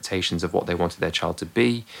expectations of what they wanted their child to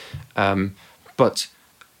be. But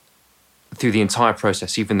through the entire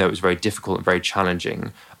process, even though it was very difficult and very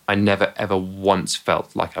challenging, I never ever once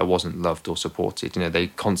felt like I wasn't loved or supported. They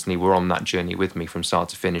constantly were on that journey with me from start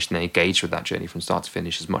to finish, and they engaged with that journey from start to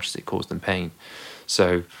finish as much as it caused them pain.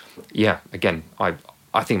 So, yeah, again, I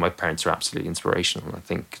think my parents are absolutely inspirational. I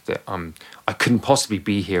think that I couldn't possibly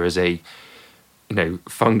be here as a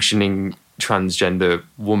functioning transgender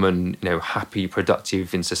woman, happy,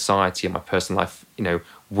 productive in society and my personal life,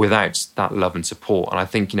 without that love and support. And I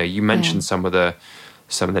think, you mentioned some of the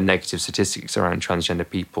negative statistics around transgender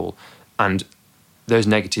people, and those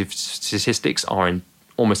negative statistics are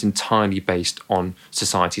almost entirely based on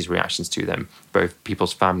society's reactions to them, both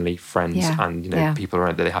people's family, friends, and people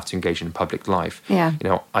around that they have to engage in public life. Yeah.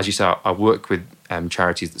 As you say, I work with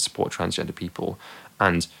charities that support transgender people,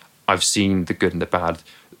 and I've seen the good and the bad.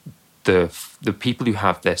 The people who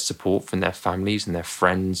have their support from their families and their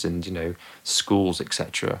friends and schools,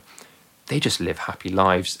 etc., they just live happy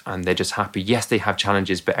lives and they're just happy. Yes, they have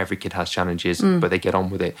challenges, but every kid has challenges, but they get on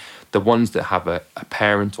with it. The ones that have a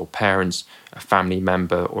parent or parents, a family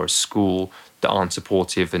member or a school that aren't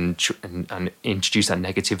supportive and introduce that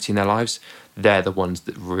negativity in their lives, they're the ones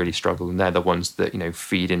that really struggle, and they're the ones that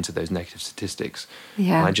feed into those negative statistics.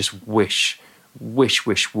 Yeah. And I just wish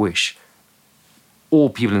all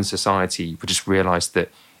people in society would just realise that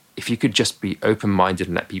if you could just be open-minded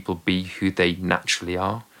and let people be who they naturally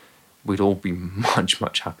are, we'd all be much,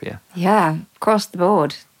 much happier. Yeah, across the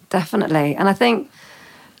board, definitely. And I think,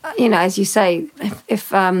 as you say, if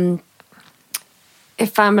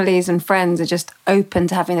families and friends are just open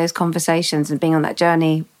to having those conversations and being on that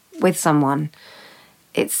journey with someone,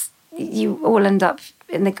 you all end up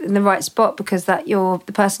in the right spot, because that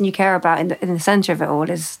the person you care about in the centre of it all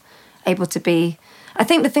is able to be. I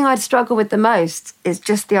think the thing I'd struggle with the most is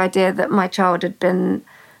just the idea that my child had been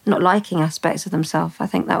not liking aspects of themselves. I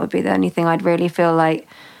think that would be the only thing I'd really feel like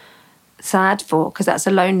sad for, because that's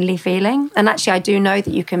a lonely feeling. And actually, I do know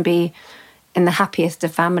that you can be in the happiest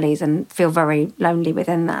of families and feel very lonely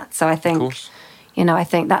within that. So I think, I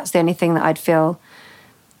think that's the only thing that I'd feel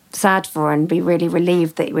sad for, and be really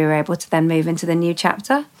relieved that we were able to then move into the new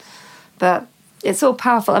chapter. But it's all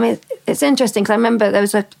powerful. I mean, it's interesting because I remember there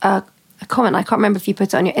was a comment, I can't remember if you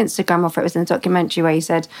put it on your Instagram or if it was in a documentary where you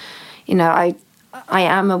said, you know, I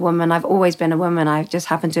am a woman, I've always been a woman, I just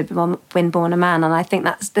happen to have been born a man. And I think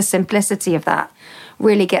that's the simplicity of that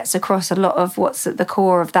really gets across a lot of what's at the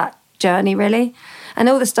core of that journey, really. And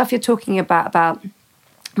all the stuff you're talking about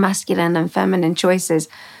masculine and feminine choices,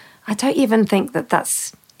 I don't even think that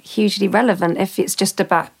that's hugely relevant if it's just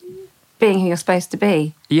about being who you're supposed to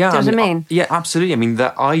be. Yeah, do you know what I mean? Yeah, absolutely. I mean,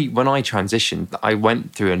 when I transitioned, I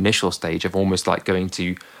went through an initial stage of almost like going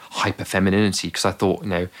to hyper femininity because I thought, you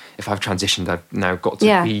know, if I've transitioned, I've now got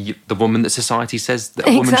to be the woman that society says that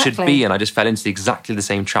a woman should be. And I just fell into exactly the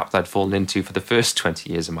same trap that I'd fallen into for the first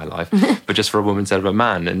 20 years of my life, but just for a woman instead of a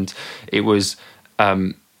man. And it was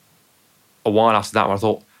a while after that where I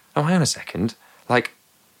thought, oh, hang on a second, like,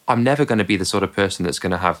 I'm never going to be the sort of person that's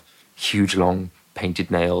going to have huge, long,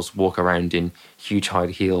 painted nails, walk around in huge high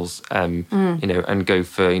heels, you know, and go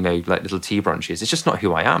for, you know, like little tea brunches. It's just not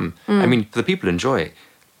who I am. I mean, for the people who enjoy it,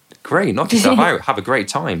 great, knock yourself out, have a great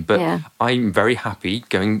time. But I'm very happy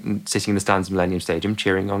sitting in the stands of Millennium Stadium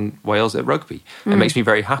cheering on Wales at rugby. It makes me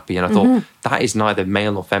very happy. And I thought, that is neither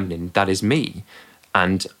male nor feminine, that is me.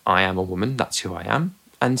 And I am a woman, that's who I am.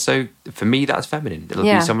 And so for me, that's feminine. It'll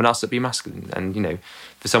be someone else that'll be masculine. And, you know,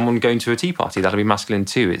 for someone going to a tea party, that'll be masculine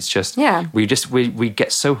too. It's just, we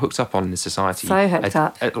get so hooked up on the society. So hooked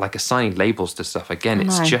up. Like assigning labels to stuff. Again,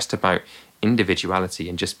 it's just about individuality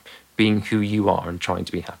and just being who you are and trying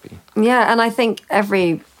to be happy. Yeah, and I think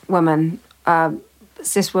every woman,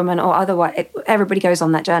 cis woman or otherwise, everybody goes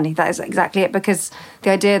on that journey. That is exactly it. Because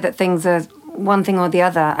the idea that things are one thing or the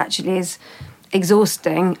other actually is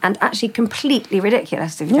exhausting and actually completely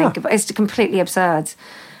ridiculous if you think about it. It's completely absurd.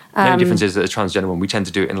 The only difference is that as transgender women, we tend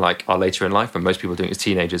to do it in like our later in life, when most people are doing it as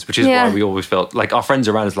teenagers, which is why we always felt like our friends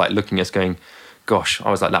around us like looking at us going, gosh, I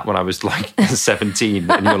was like that when I was like 17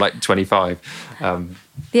 and you're like 25. And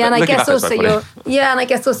I guess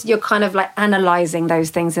also you're kind of like analysing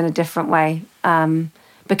those things in a different way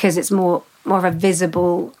because it's more of a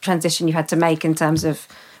visible transition you had to make in terms of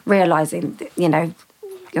realising, you know,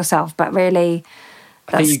 yourself. But really,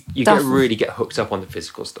 I think you really get hooked up on the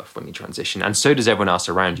physical stuff when you transition, and so does everyone else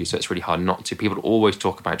around you, so it's really hard not to. People always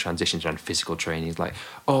talk about transitions around physical training. It's like,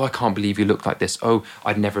 oh, I can't believe you look like this. Oh,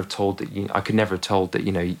 I could never have told that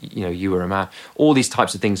you were a man. All these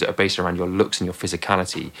types of things that are based around your looks and your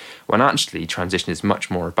physicality, when actually transition is much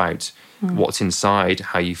more about what's inside,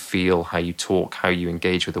 how you feel, how you talk, how you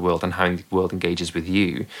engage with the world, and how the world engages with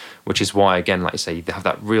you. Which is why, again, like I say, you have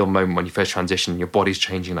that real moment when you first transition, your body's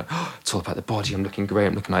changing, like, oh, it's all about the body, I'm looking great,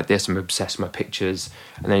 I'm looking like this, I'm obsessed with my pictures.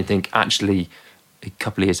 And then you think, actually, a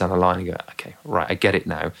couple of years down the line, you go, okay, right, I get it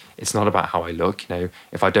now. It's not about how I look. You know,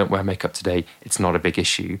 if I don't wear makeup today, it's not a big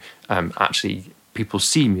issue. Actually, people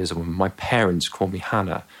see me as a woman. My parents call me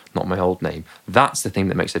Hannah, not my old name. That's the thing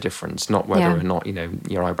that makes a difference, not whether or not, you know,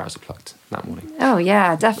 your eyebrows are plucked that morning. Oh,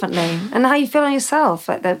 yeah, definitely. And how you feel on yourself,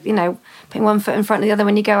 like you know, putting one foot in front of the other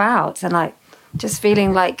when you go out and like just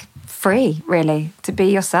feeling like free, really, to be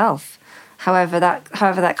yourself, however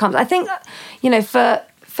that comes. I think, you know, for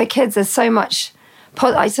kids, there's so much.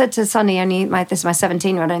 I said to Sonny, this is my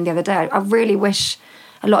 17-year-old, only the other day, I really wish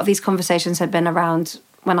a lot of these conversations had been around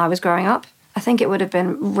when I was growing up. I think it would have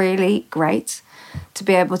been really great to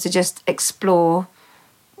be able to just explore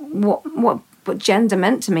what gender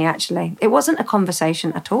meant to me, actually. It wasn't a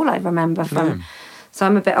conversation at all, I remember from... So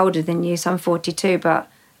I'm a bit older than you, so I'm 42, but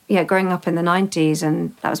yeah, growing up in the 90s,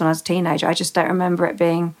 and that was when I was a teenager, I just don't remember it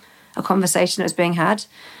being a conversation that was being had.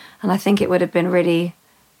 And I think it would have been really,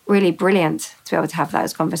 really brilliant to be able to have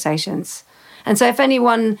those conversations. And so if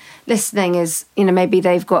anyone listening is, you know, maybe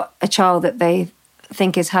they've got a child that they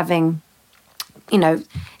think is having, you know,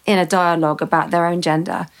 in a dialogue about their own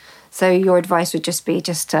gender, so your advice would just be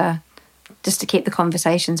just to keep the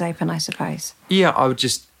conversations open, I suppose. Yeah, I would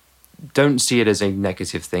just don't see it as a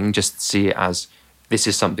negative thing. Just see it as, this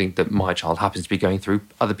is something that my child happens to be going through.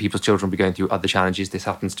 Other people's children will be going through other challenges. This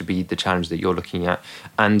happens to be the challenge that you're looking at.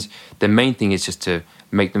 And the main thing is just to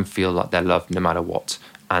make them feel like they're loved no matter what.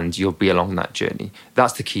 And you'll be along that journey.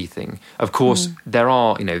 That's the key thing. Of course, there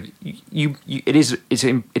are, you know,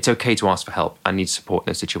 it's okay to ask for help and need support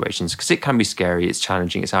in those situations, because it can be scary, it's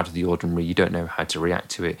challenging, it's out of the ordinary, you don't know how to react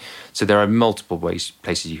to it. So there are multiple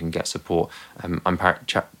places you can get support.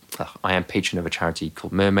 I am patron of a charity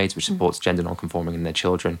called Mermaids, which supports gender non-conforming and their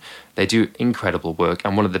children. They do incredible work,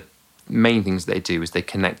 and one of the main things they do is they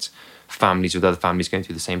connect families with other families going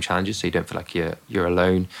through the same challenges, so you don't feel like you're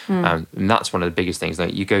alone. And that's one of the biggest things.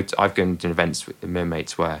 Like I've gone to events with the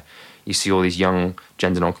Mermaids where you see all these young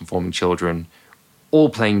gender non-conforming children all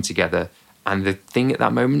playing together, And the thing at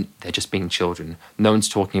that moment, they're just being children. No one's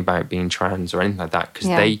talking about being trans or anything like that,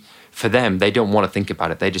 because for them, they don't want to think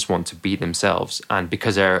about it. They just want to be themselves. And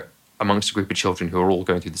because they're amongst a group of children who are all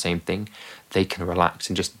going through the same thing, they can relax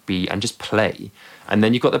and just be and just play. And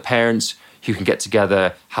then you've got the parents who can get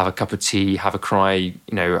together, have a cup of tea, have a cry,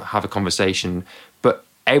 have a conversation. But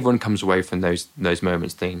everyone comes away from those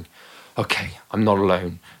moments thinking, okay, I'm not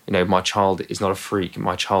alone. My child is not a freak.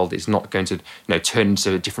 My child is not going to, turn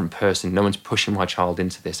into a different person. No one's pushing my child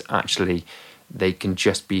into this. Actually, they can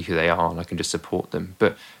just be who they are, and I can just support them.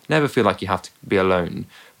 But never feel like you have to be alone.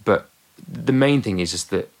 But the main thing is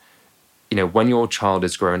that, when your child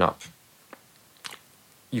is growing up,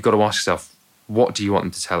 you've got to ask yourself, what do you want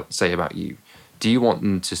them to say about you? Do you want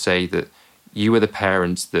them to say that you were the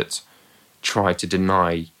parents that tried to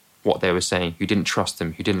deny what they were saying, who didn't trust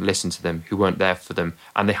them, who didn't listen to them, who weren't there for them,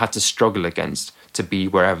 and they had to struggle against to be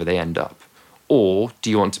wherever they end up? Or do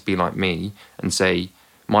you want to be like me and say,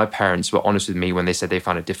 my parents were honest with me when they said they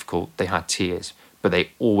found it difficult, they had tears, but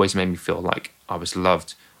they always made me feel like I was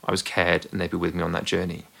loved, I was cared, and they'd be with me on that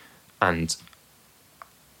journey. And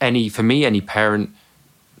for me, any parent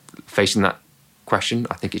facing that question,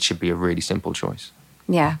 I think it should be a really simple choice.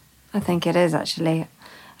 Yeah, I think it is, actually.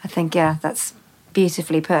 I think, that's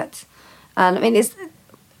beautifully put. And I mean, is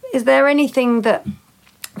there anything that,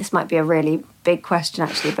 this might be a really big question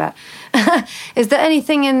actually, but is there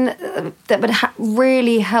anything that would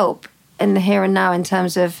really help in the here and now in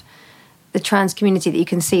terms of the trans community that you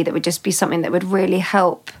can see that would just be something that would really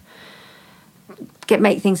help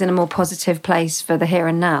make things in a more positive place for the here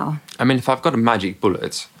and now? I mean, if I've got a magic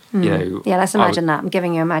bullet, Yeah, let's imagine that. I'm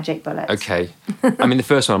giving you a magic bullet. Okay. I mean, the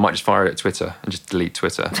first one, I might just fire it at Twitter and just delete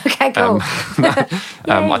Twitter. Okay, cool.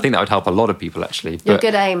 I think that would help a lot of people, actually. You're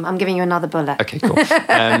good aim. I'm giving you another bullet. Okay, cool.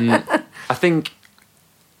 I think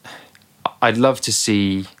I'd love to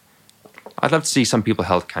see some people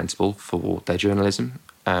held accountable for their journalism.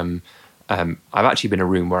 I've actually been in a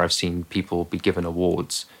room where I've seen people be given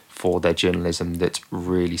awards for their journalism that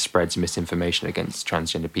really spreads misinformation against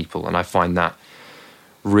transgender people, and I find that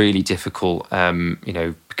really difficult,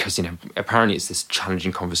 because, apparently it's this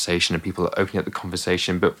challenging conversation and people are opening up the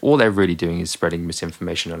conversation, but all they're really doing is spreading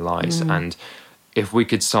misinformation and lies. And if we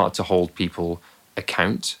could start to hold people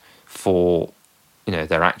account for,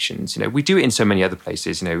 their actions, we do it in so many other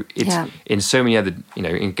places, in so many other,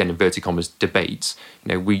 again, inverted commas, debates,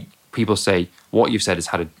 people say what you've said has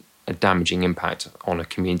had a damaging impact on a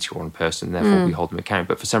community or on a person, therefore we hold them account.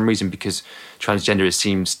 But for some reason, because transgender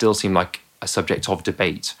still seem like a subject of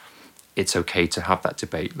debate, it's okay to have that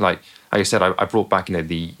debate. Like I said, I brought back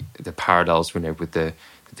the parallels with the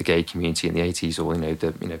gay community in the 80s, or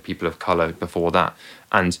the people of colour before that,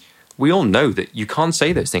 and we all know that you can't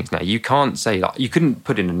say those things now. You can't say, like, you couldn't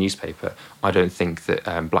put in a newspaper, I don't think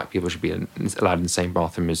that black people should be allowed in the same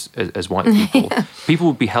bathroom as white people. People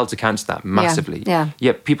would be held to account to that massively.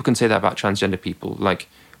 Yet people can say that about transgender people. Like,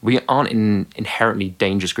 we aren't an inherently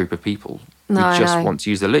dangerous group of people. We just want to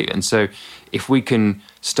use the loo. And so if we can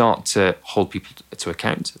start to hold people to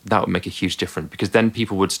account, that would make a huge difference, because then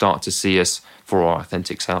people would start to see us for our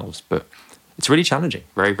authentic selves. But it's really challenging,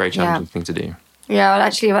 very, very challenging thing to do. Yeah, well,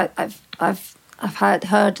 actually, I've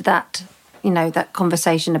heard that, that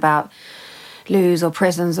conversation about loos or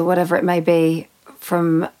prisons or whatever it may be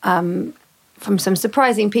from some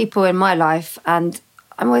surprising people in my life. And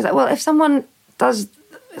I'm always like, well, if someone does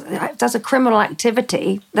a criminal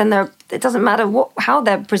activity, then it doesn't matter how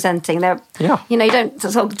they're presenting. You don't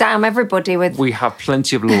sort of damn everybody with. We have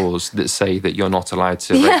plenty of laws that say that you're not allowed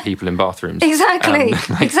to rape people in bathrooms. Exactly,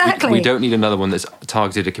 exactly. We don't need another one that's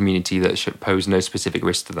targeted a community that should pose no specific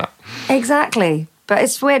risk to that. Exactly, but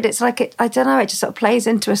it's weird. It's like I don't know. It just sort of plays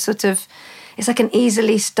into a sort of. It's like an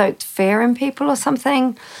easily stoked fear in people or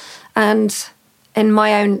something, and in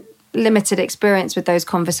my own limited experience with those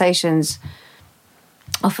conversations.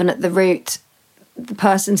 Often at the root, the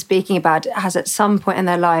person speaking about it has at some point in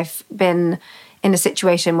their life been in a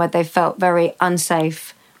situation where they felt very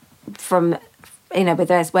unsafe from,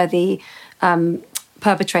 where the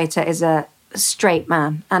perpetrator is a straight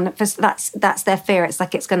man. And that's their fear. It's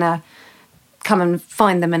like it's going to come and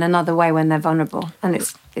find them in another way when they're vulnerable. And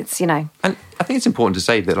it's. And I think it's important to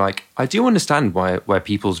say that, like, I do understand where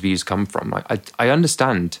people's views come from. Like, I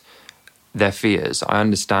understand their fears. I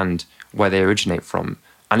understand where they originate from.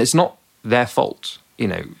 And it's not their fault.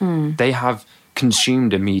 They have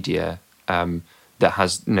consumed a media that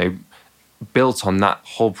has, built on that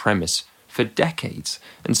whole premise for decades.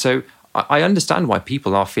 And so I understand why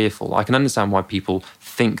people are fearful. I can understand why people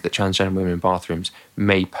think that transgender women in bathrooms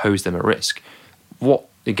may pose them a risk.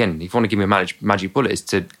 Again, if you want to give me a magic bullet, is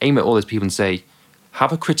to aim at all those people and say,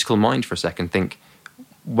 have a critical mind for a second. Think,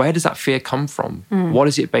 where does that fear come from? What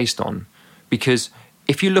is it based on? Because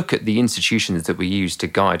if you look at the institutions that we use to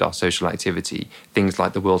guide our social activity, things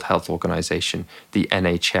like the World Health Organization, the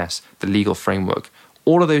NHS, the legal framework,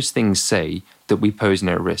 all of those things say that we pose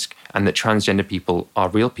no risk and that transgender people are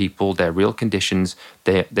real people, they're real conditions,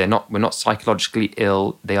 we're not psychologically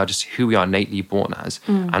ill, they are just who we are innately born as.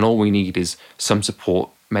 And all we need is some support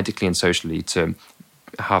medically and socially to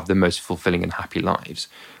have the most fulfilling and happy lives.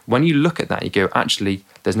 When you look at that, you go, actually,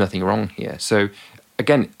 there's nothing wrong here. So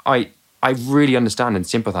again, I really understand and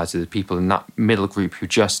sympathize with the people in that middle group who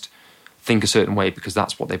just think a certain way because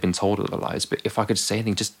that's what they've been told all their lives. But if I could say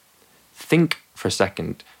anything, just think for a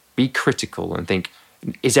second, be critical and think,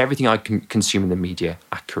 is everything I consume in the media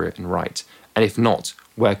accurate and right? And if not,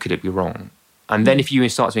 where could it be wrong? And then if you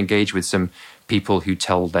start to engage with some people who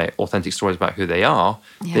tell their authentic stories about who they are,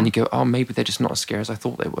 then you go, oh, maybe they're just not as scary as I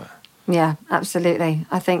thought they were. Yeah, absolutely.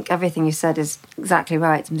 I think everything you said is exactly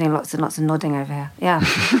right. I'm doing lots and lots of nodding over here. Yeah,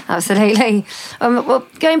 absolutely. Well,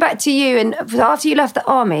 going back to you, and after you left the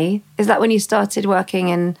army, is that when you started working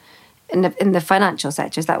in the financial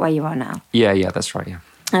sector? Is that where you are now? Yeah, that's right, yeah.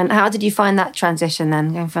 And how did you find that transition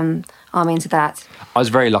then, going from army into that? I was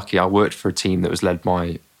very lucky. I worked for a team that was led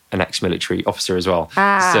by an ex-military officer as well.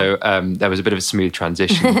 So there was a bit of a smooth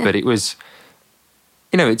transition, but it was,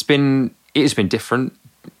 it's been different.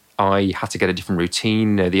 I had to get a different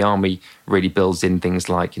routine. The army really builds in things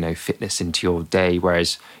like, fitness into your day,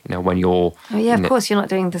 whereas, when you're... Oh, yeah, of course, you're not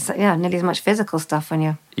doing this, nearly as much physical stuff when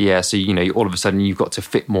you're... Yeah, so, all of a sudden you've got to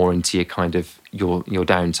fit more into your kind of, your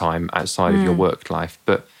downtime outside of your work life.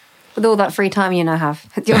 But... with all that free time you now have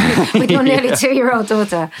with your nearly 2-year-old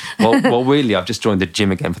daughter. well, really, I've just joined the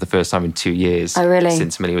gym again for the first time in 2 years. Oh, really?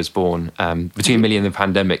 Since Millie was born. Between Millie and the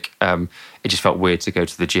pandemic, it just felt weird to go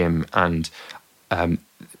to the gym and...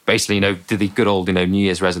 basically, did the good old, New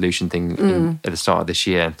Year's resolution thing at the start of this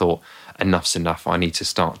year and thought, enough's enough. I need to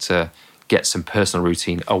start to get some personal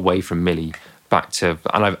routine away from Millie back to...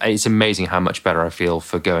 And it's amazing how much better I feel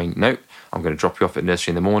for going, no, I'm going to drop you off at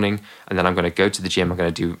nursery in the morning and then I'm going to go to the gym, I'm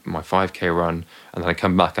going to do my 5K run and then I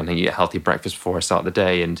come back and I eat a healthy breakfast before I start the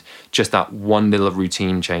day. And just that one little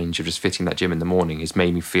routine change of just fitting that gym in the morning has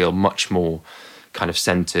made me feel much more... kind of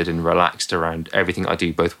centred and relaxed around everything I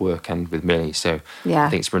do, both work and with Millie. So I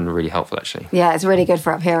think it's been really helpful, actually. Yeah, it's really good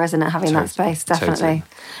for up here, isn't it, having that space, definitely. Totally.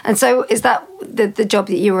 And so is that the job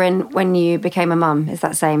that you were in when you became a mum? Is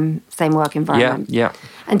that same work environment? Yeah.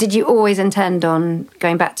 And did you always intend on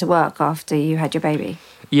going back to work after you had your baby?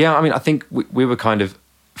 Yeah, I think we were kind of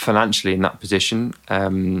financially in that position.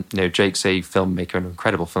 Jake's a filmmaker, an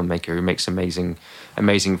incredible filmmaker who makes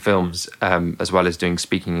amazing films, as well as doing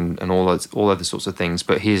speaking and all other sorts of things.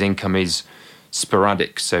 But his income is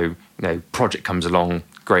sporadic. So, project comes along,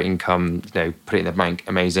 great income, put it in the bank,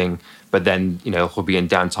 amazing. But then, he'll be in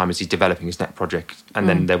downtime as he's developing his next project, and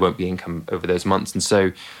then there won't be income over those months. And so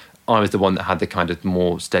I was the one that had the kind of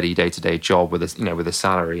more steady day-to-day job with a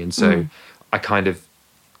salary. And so I kind of,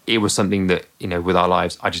 it was something that, with our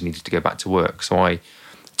lives, I just needed to go back to work. So I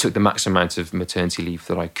took the maximum amount of maternity leave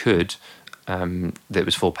that I could, that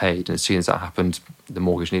was full paid. And as soon as that happened, the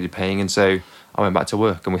mortgage needed paying. And so I went back to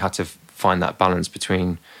work and we had to find that balance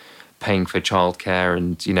between paying for childcare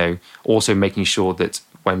and, also making sure that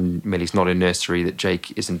when Millie's not in nursery, that Jake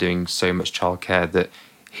isn't doing so much childcare that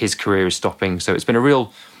his career is stopping. So it's been a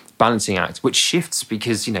real balancing act, which shifts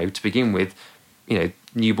because, to begin with,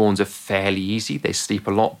 newborns are fairly easy. They sleep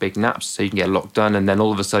a lot, big naps, so you can get a lot done. And then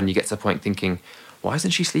all of a sudden you get to the point thinking, why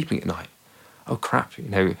isn't she sleeping at night? Oh, crap,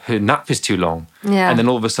 her nap is too long. Yeah. And then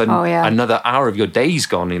all of a sudden another hour of your day's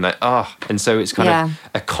gone. And you're like, And so it's kind of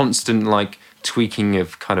a constant tweaking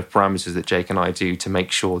of kind of parameters that Jake and I do to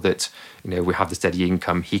make sure that, we have the steady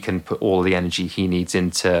income. He can put all the energy he needs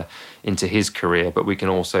into his career, but we can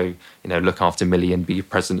also, look after Millie and be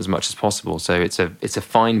present as much as possible. So it's a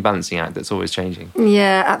fine balancing act that's always changing.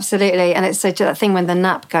 Yeah, absolutely. And it's such that thing when the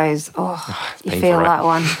nap goes, you feel that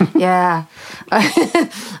one. Yeah.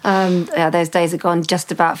 Those days are gone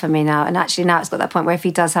just about for me now. And actually now it's got that point where if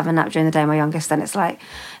he does have a nap during the day, my youngest, then it's like,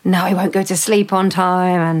 no, he won't go to sleep on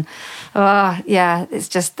time. And it's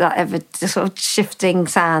just that just sort of shifting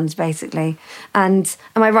sands, basically. And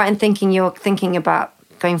am I right in thinking you're thinking about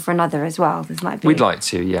going for another as well? We'd like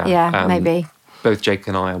to, yeah. Yeah, maybe. Both Jake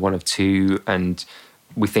and I are one of two, and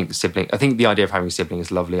we think I think the idea of having a sibling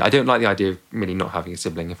is lovely. I don't like the idea of Millie not having a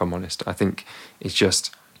sibling, if I'm honest. I think it's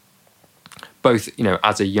just both,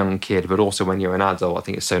 as a young kid, but also when you're an adult, I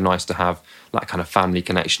think it's so nice to have that kind of family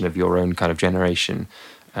connection of your own kind of generation.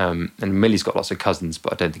 And Millie's got lots of cousins,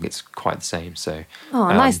 but I don't think it's quite the same. So,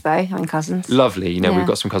 nice though, having cousins. Lovely. We've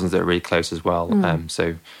got some cousins that are really close as well.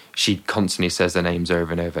 So she constantly says their names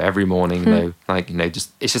over and over every morning.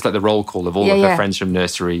 Just it's just like the roll call of all of her friends from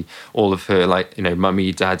nursery, all of her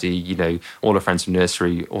mummy, daddy, all her friends from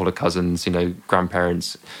nursery, all her cousins,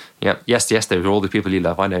 grandparents. Yeah, yes, those are all the people you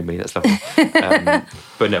love. I know me, that's lovely.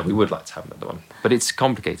 But no, we would like to have another one. But it's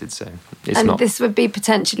complicated, so it's not. And this would be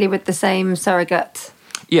potentially with the same surrogate?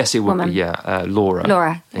 Yes, it would be, Laura.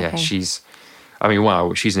 Laura, okay. Yeah, she's an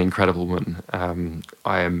incredible woman.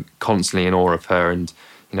 I am constantly in awe of her, and,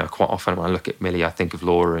 quite often when I look at Millie, I think of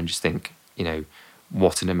Laura and just think,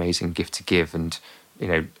 what an amazing gift to give. And,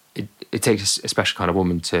 it takes a special kind of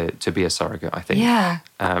woman to be a surrogate, I think. Yeah,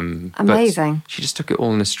 amazing. But she just took it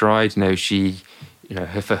all in a stride.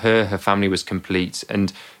 For her, her family was complete.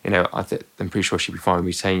 And, I'm pretty sure she'd be fine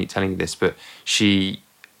with me telling you this, but she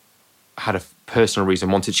had a personal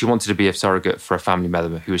reason. She wanted to be a surrogate for a family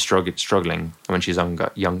member who was struggling when she was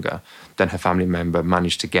younger. Then her family member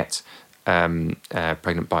managed to get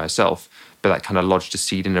pregnant by herself. But that kind of lodged a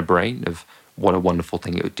seed in her brain of what a wonderful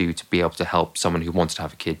thing it would do to be able to help someone who wanted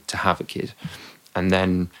to have a kid. And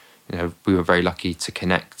then, we were very lucky to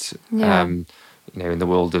connect, in the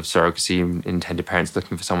world of surrogacy and intended parents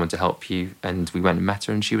looking for someone to help you. And we went and met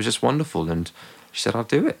her, and she was just wonderful. And she said, I'll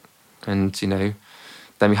do it. And,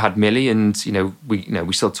 then we had Millie, and,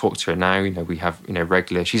 we still talk to her now. We have,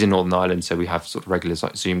 regular, she's in Northern Ireland, so we have sort of regular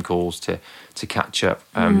Zoom calls to catch up.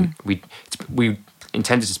 We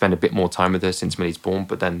intended to spend a bit more time with her since Millie's born,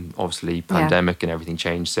 but then obviously pandemic and everything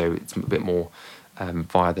changed, so it's a bit more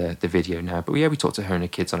via the video now. But we talk to her and her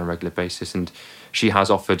kids on a regular basis, and she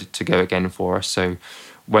has offered to go again for us. So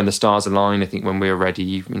when the stars align, I think when we're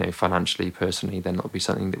ready, financially, personally, then that'll be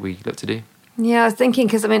something that we look to do. Yeah, I was thinking,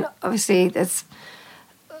 because obviously there's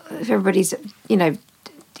everybody's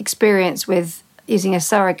experience with using a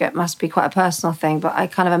surrogate must be quite a personal thing, but I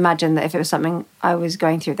kind of imagine that if it was something I was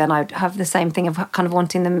going through, then I'd have the same thing of kind of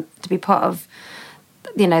wanting them to be part of,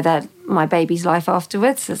 my baby's life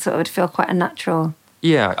afterwards. So it would feel quite a natural.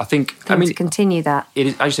 Yeah, I think. To continue that. It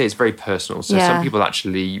is, as you say, it's very personal. So some people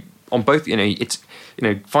actually on both. It's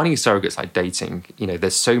finding a surrogate's like dating.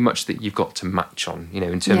 There's so much that you've got to match on.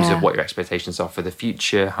 In terms of what your expectations are for the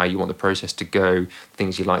future, how you want the process to go,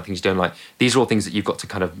 things you like, things you don't like. These are all things that you've got to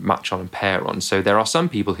kind of match on and pair on. So there are some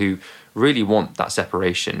people who really want that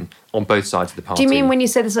separation on both sides of the party. Do you mean when you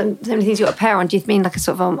say there's so many things you've got to pair on, do you mean like a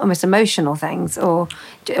sort of almost emotional things or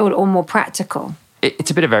more practical?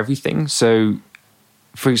 It's a bit of everything. So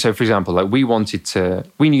for example, like we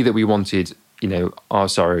knew that we wanted, our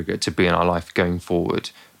surrogate to be in our life going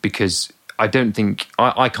forward, because I don't think,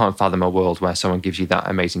 I can't fathom a world where someone gives you that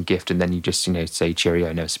amazing gift and then you just, say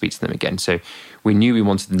cheerio, never speak to them again. So we knew we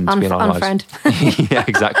wanted them to be in our lives. Yeah,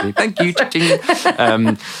 exactly. Thank you.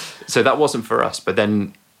 So that wasn't for us. But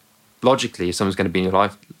then logically, if someone's going to be in your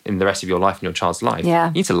life, in the rest of your life, in your child's life,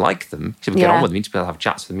 you need to like them. You need to get on with them. You need to be able to have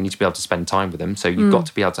chats with them. You need to be able to spend time with them. So you've got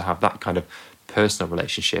to be able to have that kind of personal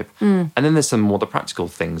relationship. And then there's some more the practical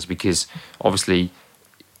things, because obviously,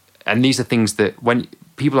 and these are things that when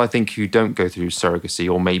people I think who don't go through surrogacy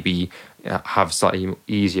or maybe have slightly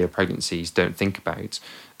easier pregnancies don't think about,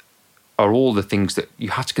 are all the things that you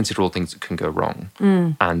have to consider, all things that can go wrong,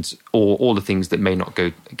 and all the things that may not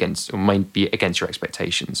go against or may be against your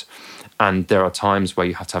expectations. And there are times where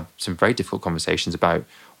you have to have some very difficult conversations about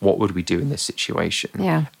what would we do in this situation.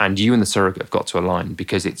 Yeah. And you and the surrogate have got to align,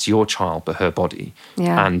 because it's your child but her body,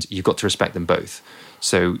 and you've got to respect them both.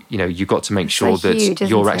 So you've got to make sure that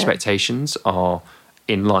your expectations are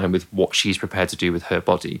in line with what she's prepared to do with her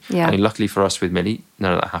body. Yeah. And luckily for us with Millie,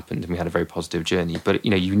 none of that happened, and we had a very positive journey. But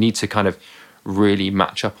you need to kind of really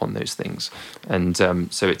match up on those things. And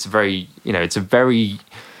so it's a very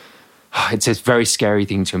scary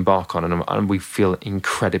thing to embark on, and we feel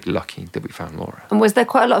incredibly lucky that we found Laura. And was there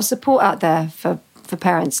quite a lot of support out there for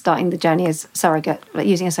parents starting the journey as surrogate, like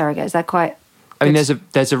using a surrogate? Is that quite? I mean,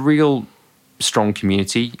 there's a real strong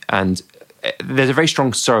community, and there's a very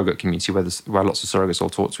strong surrogate community where lots of surrogates all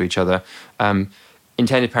talk to each other.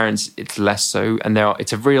 Intended parents, it's less so, and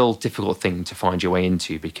it's a real difficult thing to find your way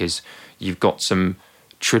into, because you've got some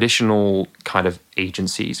traditional kind of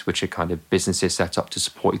agencies, which are kind of businesses set up to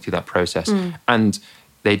support you through that process. And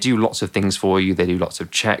they do lots of things for you. They do lots of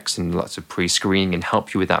checks and lots of pre-screening and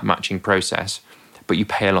help you with that matching process, but you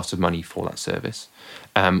pay a lot of money for that service.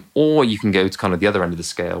 Or you can go to kind of the other end of the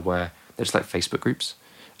scale, where there's like Facebook groups.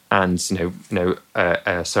 And,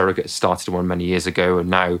 a surrogate started one many years ago, and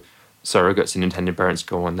now surrogates and intended parents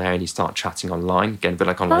go on there and you start chatting online. Again, a bit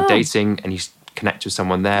like online dating, and you connect with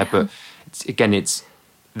someone there. Yeah. But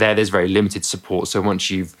there's very limited support. So once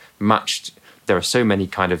you've matched, there are so many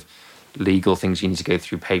kind of legal things you need to go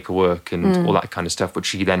through, paperwork and all that kind of stuff,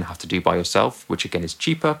 which you then have to do by yourself, which again is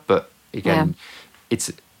cheaper, but again,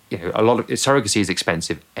 it's, you know, a lot of surrogacy is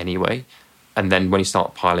expensive anyway. And then when you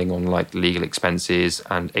start piling on like legal expenses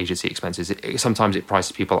and agency expenses, sometimes it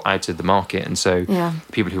prices people out of the market. And so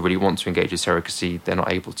people who really want to engage with surrogacy, they're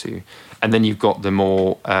not able to. And then you've got the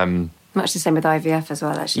more... much the same with IVF as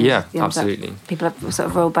well, actually. Yeah, absolutely. People are sort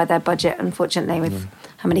of ruled by their budget, unfortunately, with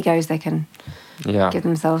how many goes they can give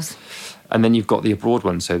themselves. And then you've got the abroad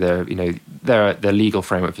one. So their legal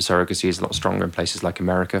framework for surrogacy is a lot stronger in places like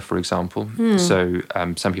America, for example. So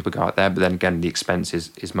some people go out there, but then again, the expense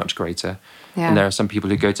is much greater. Yeah. And there are some people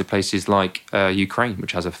who go to places like Ukraine,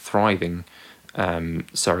 which has a thriving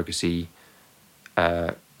surrogacy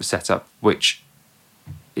setup, which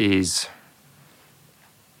is...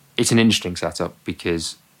 It's an interesting setup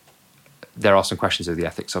because there are some questions of the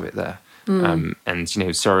ethics of it there. And, you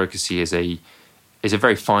know, surrogacy is a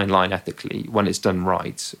very fine line ethically. When it's done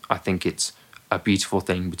right, I think it's a beautiful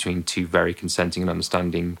thing between two very consenting and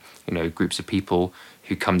understanding, you know, groups of people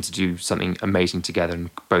who come to do something amazing together and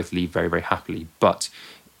both leave very, very happily. But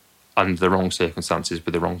under the wrong circumstances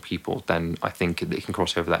with the wrong people, then I think it can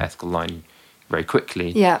cross over that ethical line very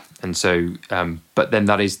quickly. Yeah. And so, but then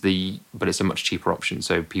but it's a much cheaper option.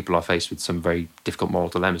 So people are faced with some very difficult moral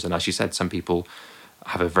dilemmas. And as you said, some people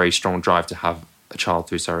have a very strong drive to have a child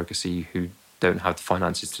through surrogacy who don't have the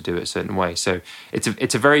finances to do it a certain way. So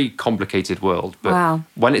it's a very complicated world. But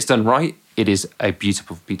when it's done right, it is a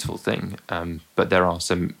beautiful, beautiful thing. But there are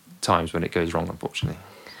some times when it goes wrong, unfortunately.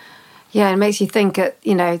 Yeah, it makes you think,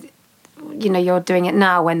 you know, you're doing it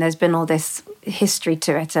now when there's been all this history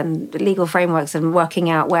to it and legal frameworks and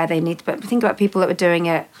working out where they need to. But think about people that were doing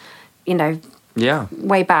it, you know,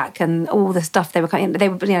 way back, and all the stuff they were you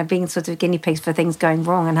know, being sort of guinea pigs for things going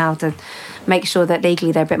wrong and how to make sure that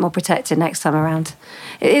legally they're a bit more protected next time around.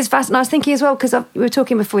 It is fascinating. I was thinking as well, because we were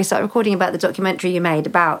talking before we started recording about the documentary you made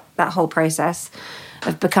about that whole process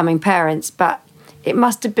of becoming parents, but it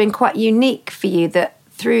must have been quite unique for you that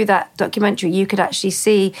through that documentary you could actually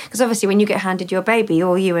see, because obviously when you get handed your baby,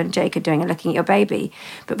 all you and Jake are doing are looking at your baby,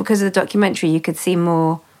 but because of the documentary you could see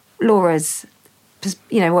more Laura's,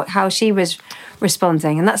 you know, how she was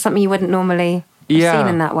responding, and that's something you wouldn't normally have seen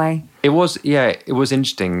in that way. It was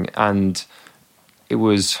interesting, and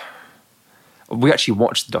we actually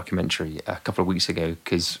watched the documentary a couple of weeks ago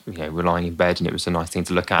because, you know, we're lying in bed and it was a nice thing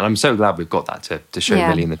to look at, and I'm so glad we've got that to show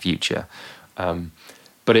Millie in the future.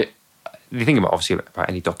 But the thing about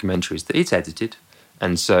any documentary is that it's edited,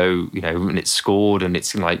 and so, you know, and it's scored, and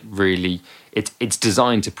it's like really it's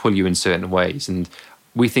designed to pull you in certain ways, and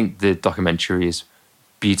we think the documentary is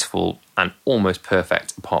beautiful and almost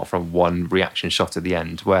perfect, apart from one reaction shot at the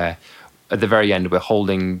end, where at the very end we're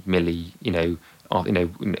holding Millie, you know,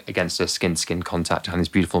 against her skin-to-skin contact, having this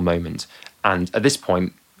beautiful moment. And at this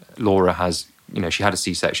point, Laura has, you know, she had a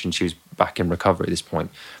C-section, she was back in recovery at this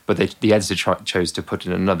point, but the editor chose to put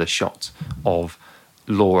in another shot of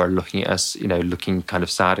Laura looking at us, you know, looking kind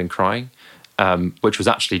of sad and crying, which was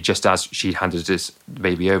actually just as she handed this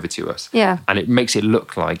baby over to us. Yeah. And it makes it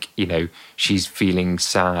look like, you know, she's feeling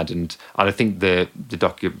sad. And I think the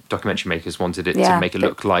documentary makers wanted it to make it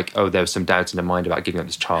look like, oh, there was some doubt in her mind about giving up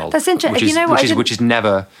this child. That's interesting. You know what? Which has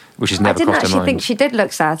never crossed her mind. I didn't actually think she did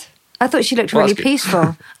look sad. I thought she looked really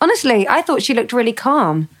peaceful. Honestly, I thought she looked really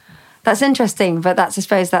calm. That's interesting, but I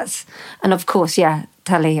suppose that's, and of course,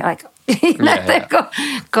 Telly, like, you know, they've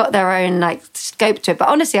got their own like scope to it. But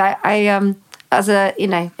honestly, I as a, you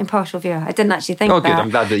know, impartial viewer, I didn't actually think that. Oh, good. I'm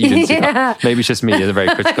glad that you didn't see that. Maybe it's just me as a very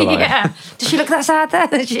critical eye. Yeah. Did she look that sad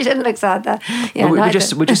there? She didn't look sad there. Yeah, we're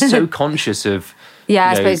just so conscious of. Yeah,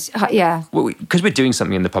 I suppose. Yeah. Because we're doing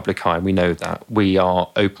something in the public eye, we know that we are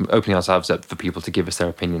opening ourselves up for people to give us their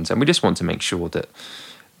opinions, and we just want to make sure that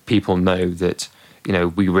people know that, you know,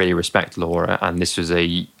 we really respect Laura, and this was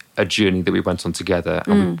a journey that we went on together,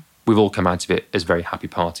 and we've all come out of it as very happy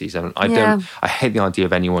parties. And I hate the idea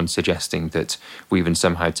of anyone suggesting that we've been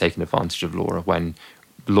somehow taken advantage of Laura when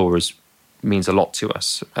Laura's means a lot to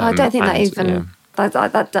us. I don't think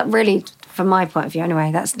that really, from my point of view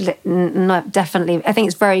anyway, that's not definitely, I think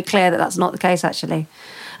it's very clear that that's not the case actually.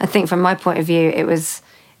 I think from my point of view,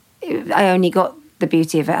 I only got the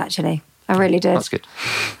beauty of it actually. I really did. That's good.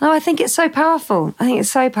 No, I think it's so powerful.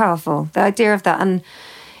 The idea of that. And,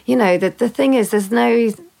 you know, the thing is, there's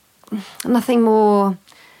nothing more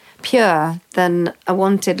pure than a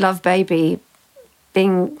wanted love baby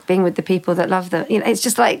being with the people that love them. You know, it's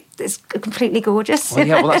just like, it's completely gorgeous.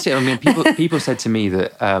 Well, that's it. I mean, people said to me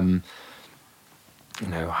that, you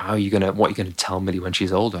know, what are you going to tell Millie when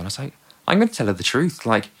she's older? And I was like, I'm going to tell her the truth.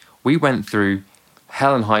 Like, we went through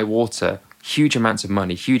hell and high water, huge amounts of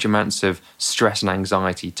money, huge amounts of stress and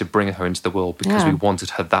anxiety to bring her into the world because we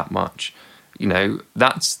wanted her that much. You know,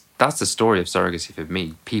 that's the story of surrogacy for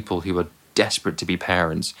me. People who are desperate to be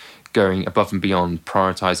parents, going above and beyond,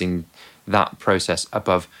 prioritising that process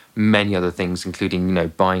above many other things, including, you know,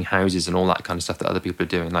 buying houses and all that kind of stuff that other people are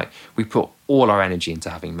doing. Like, we put all our energy into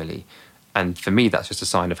having Millie. And for me, that's just a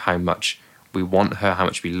sign of how much we want her, how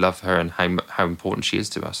much we love her, and how important she is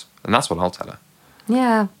to us. And that's what I'll tell her.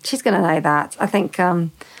 Yeah, she's going to know that. I think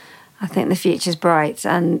the future's bright.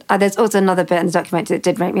 And there's also another bit in the documentary that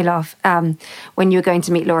did make me laugh. When you were going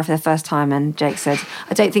to meet Laura for the first time and Jake said,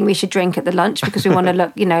 I don't think we should drink at the lunch because we want to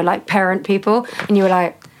look, you know, like parent people. And you were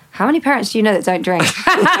like, how many parents do you know that don't drink?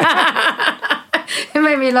 It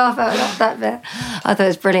made me laugh at that bit. I thought it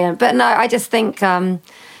was brilliant. But no, I just think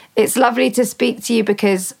it's lovely to speak to you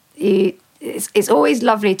because it's always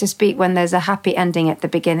lovely to speak when there's a happy ending at the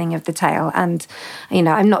beginning of the tale. And, you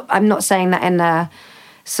know, I'm not saying that in a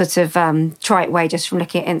sort of trite way just from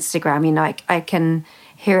looking at Instagram. You know, I can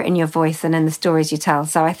hear it in your voice and in the stories you tell.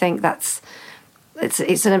 So I think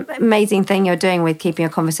it's an amazing thing you're doing with keeping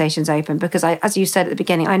your conversations open because, as you said at the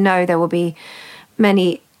beginning, I know there will be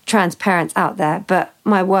many trans parents out there, but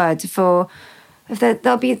my word,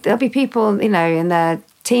 there'll be people, you know, in their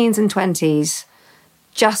teens and 20s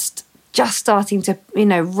just starting to, you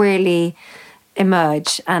know, really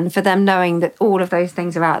emerge, and for them knowing that all of those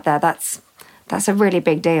things are out there, that's a really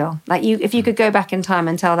big deal. Like, if you could go back in time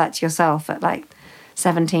and tell that to yourself at like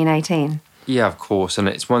 17, 18. Yeah, of course. And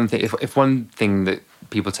it's one thing, if one thing that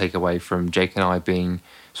people take away from Jake and I being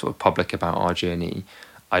sort of public about our journey,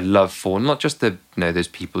 I love for not just those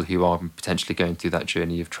people who are potentially going through that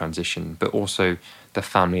journey of transition, but also the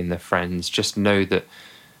family and their friends. Just know that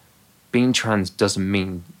being trans doesn't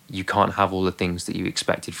mean you can't have all the things that you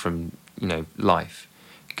expected from, you know, life.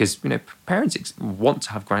 Because, you know, parents want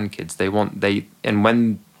to have grandkids. And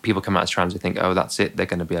when people come out as trans, they think, oh, that's it, they're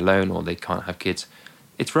going to be alone or they can't have kids.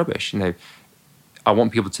 It's rubbish. You know, I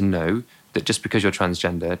want people to know that just because you're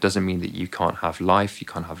transgender doesn't mean that you can't have life, you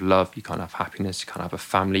can't have love, you can't have happiness, you can't have a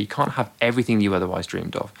family, you can't have everything you otherwise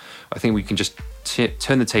dreamed of. I think we can just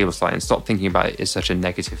turn the table slightly and stop thinking about it as such a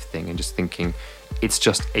negative thing and just thinking it's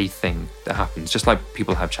just a thing that happens. Just like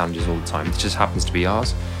people have challenges all the time, it just happens to be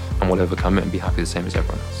ours, and we'll overcome it and be happy the same as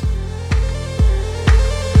everyone else.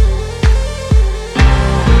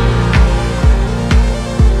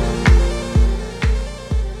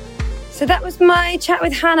 So that was my chat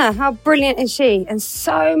with Hannah. How brilliant is she? And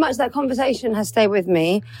so much of that conversation has stayed with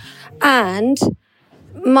me. And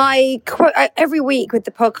my quote, every week with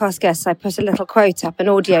the podcast guests, I put a little quote up, an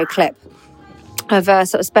audio clip of a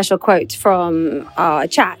sort of special quote from our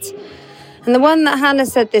chat. And the one that Hannah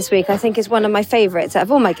said this week, I think, is one of my favourites out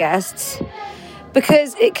of all my guests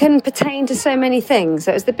because it can pertain to so many things.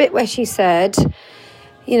 So it was the bit where she said,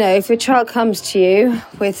 you know, if your child comes to you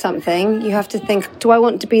with something, you have to think, do I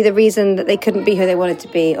want to be the reason that they couldn't be who they wanted to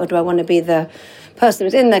be? Or do I want to be the person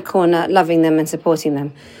who's in their corner, loving them and supporting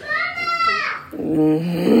them?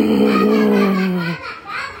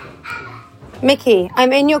 Mickey,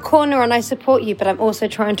 I'm in your corner and I support you, but I'm also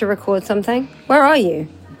trying to record something. Where are you?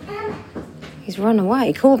 He's run away.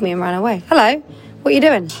 He called me and ran away. Hello, what are you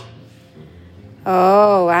doing?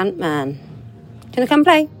 Oh, Ant-Man. Do you want to come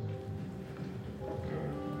play?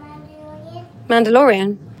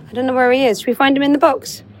 Mandalorian? I don't know where he is. Should we find him in the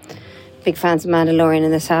box? Big fans of Mandalorian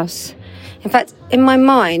in this house. In fact, in my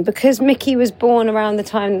mind, because Mickey was born around the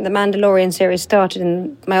time the Mandalorian series started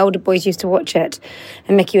and my older boys used to watch it,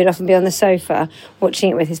 and Mickey would often be on the sofa watching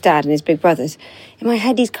it with his dad and his big brothers, in my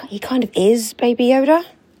head he kind of is Baby Yoda.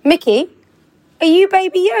 Mickey, are you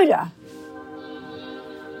Baby Yoda?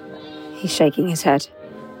 He's shaking his head.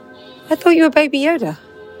 I thought you were Baby Yoda.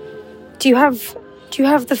 Do you have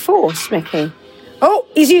the Force, Mickey? Oh,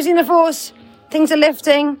 he's using the Force. Things are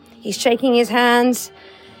lifting. He's shaking his hands.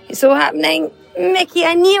 It's all happening. Mickey,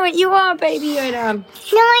 I knew it. You are Baby Yoda. No,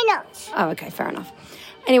 I don't. Oh, okay, fair enough.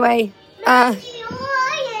 Anyway,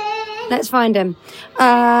 let's find him.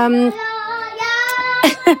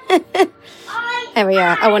 There we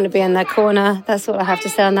are. I want to be in their corner. That's all I have to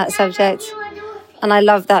say on that subject. And I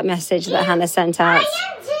love that message that Hannah sent out. I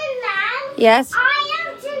am Tin Man. Yes? I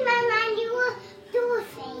am Tin Man and you are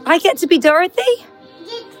Dorothy. I get to be Dorothy?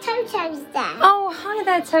 Toto's there. Oh, hi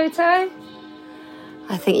there, Toto.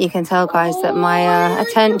 I think you can tell, guys, that my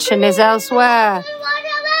attention is elsewhere.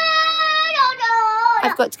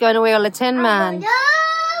 I've got to go and wheel a Tin Man.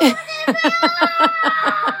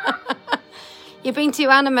 You're being too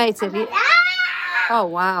animated. Oh,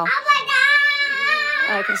 wow.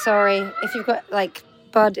 Okay, sorry. If you've got, like,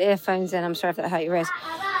 bud earphones in. I'm sorry if that hurt your ears.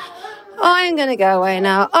 I'm going to go away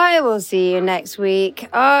now. I will see you next week.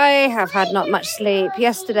 I have had not much sleep.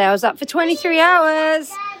 Yesterday I was up for 23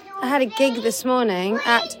 hours. I had a gig this morning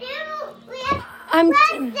at...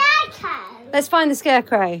 Let's find the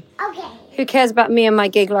scarecrow. Okay. Who cares about me and my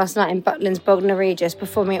gig last night in Butlins, Bognor Regis,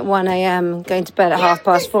 performing at 1 a.m, going to bed at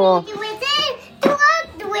 4:30.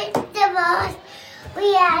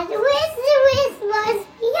 We had with boss.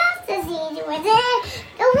 We have to see the wizard.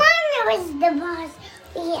 The one that was the boss.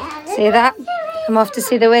 See that? I'm off to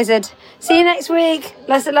see the wizard. See you next week.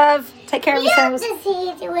 Lots of love. Take care of yourselves. We have to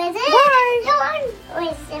see the wizard. Bye. The one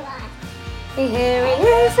was the boss. Here he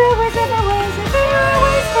is, the wizard, the wizard, the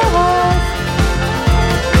wizard.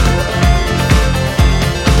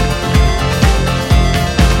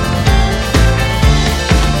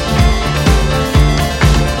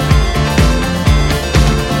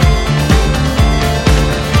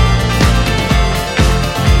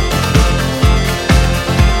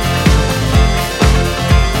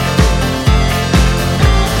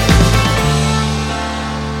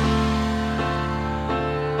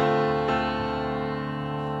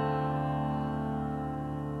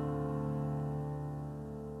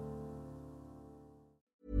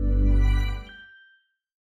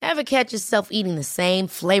 Ever catch yourself eating the same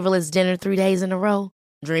flavorless dinner 3 days in a row?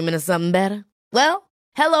 Dreaming of something better? Well,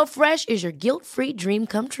 HelloFresh is your guilt-free dream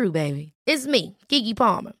come true, baby. It's me, Keke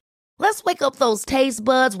Palmer. Let's wake up those taste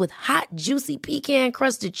buds with hot, juicy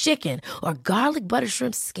pecan-crusted chicken or garlic butter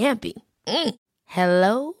shrimp scampi.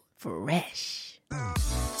 Hello Fresh.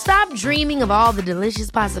 Stop dreaming of all the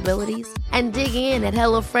delicious possibilities and dig in at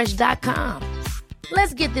HelloFresh.com.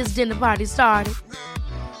 Let's get this dinner party started.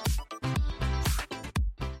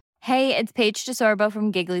 Hey, it's Paige DeSorbo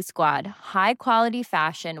from Giggly Squad. High quality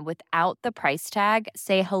fashion without the price tag.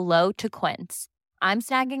 Say hello to Quince. I'm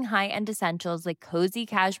snagging high-end essentials like cozy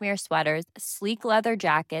cashmere sweaters, sleek leather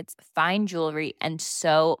jackets, fine jewelry, and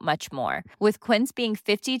so much more. With Quince being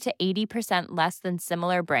 50 to 80% less than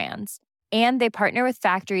similar brands. And they partner with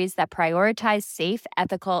factories that prioritize safe,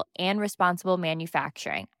 ethical, and responsible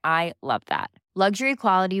manufacturing. I love that. Luxury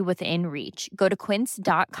quality within reach. Go to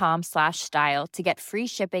quince.com/style to get free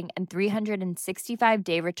shipping and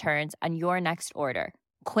 365-day returns on your next order.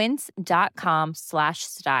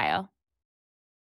 Quince.com/style.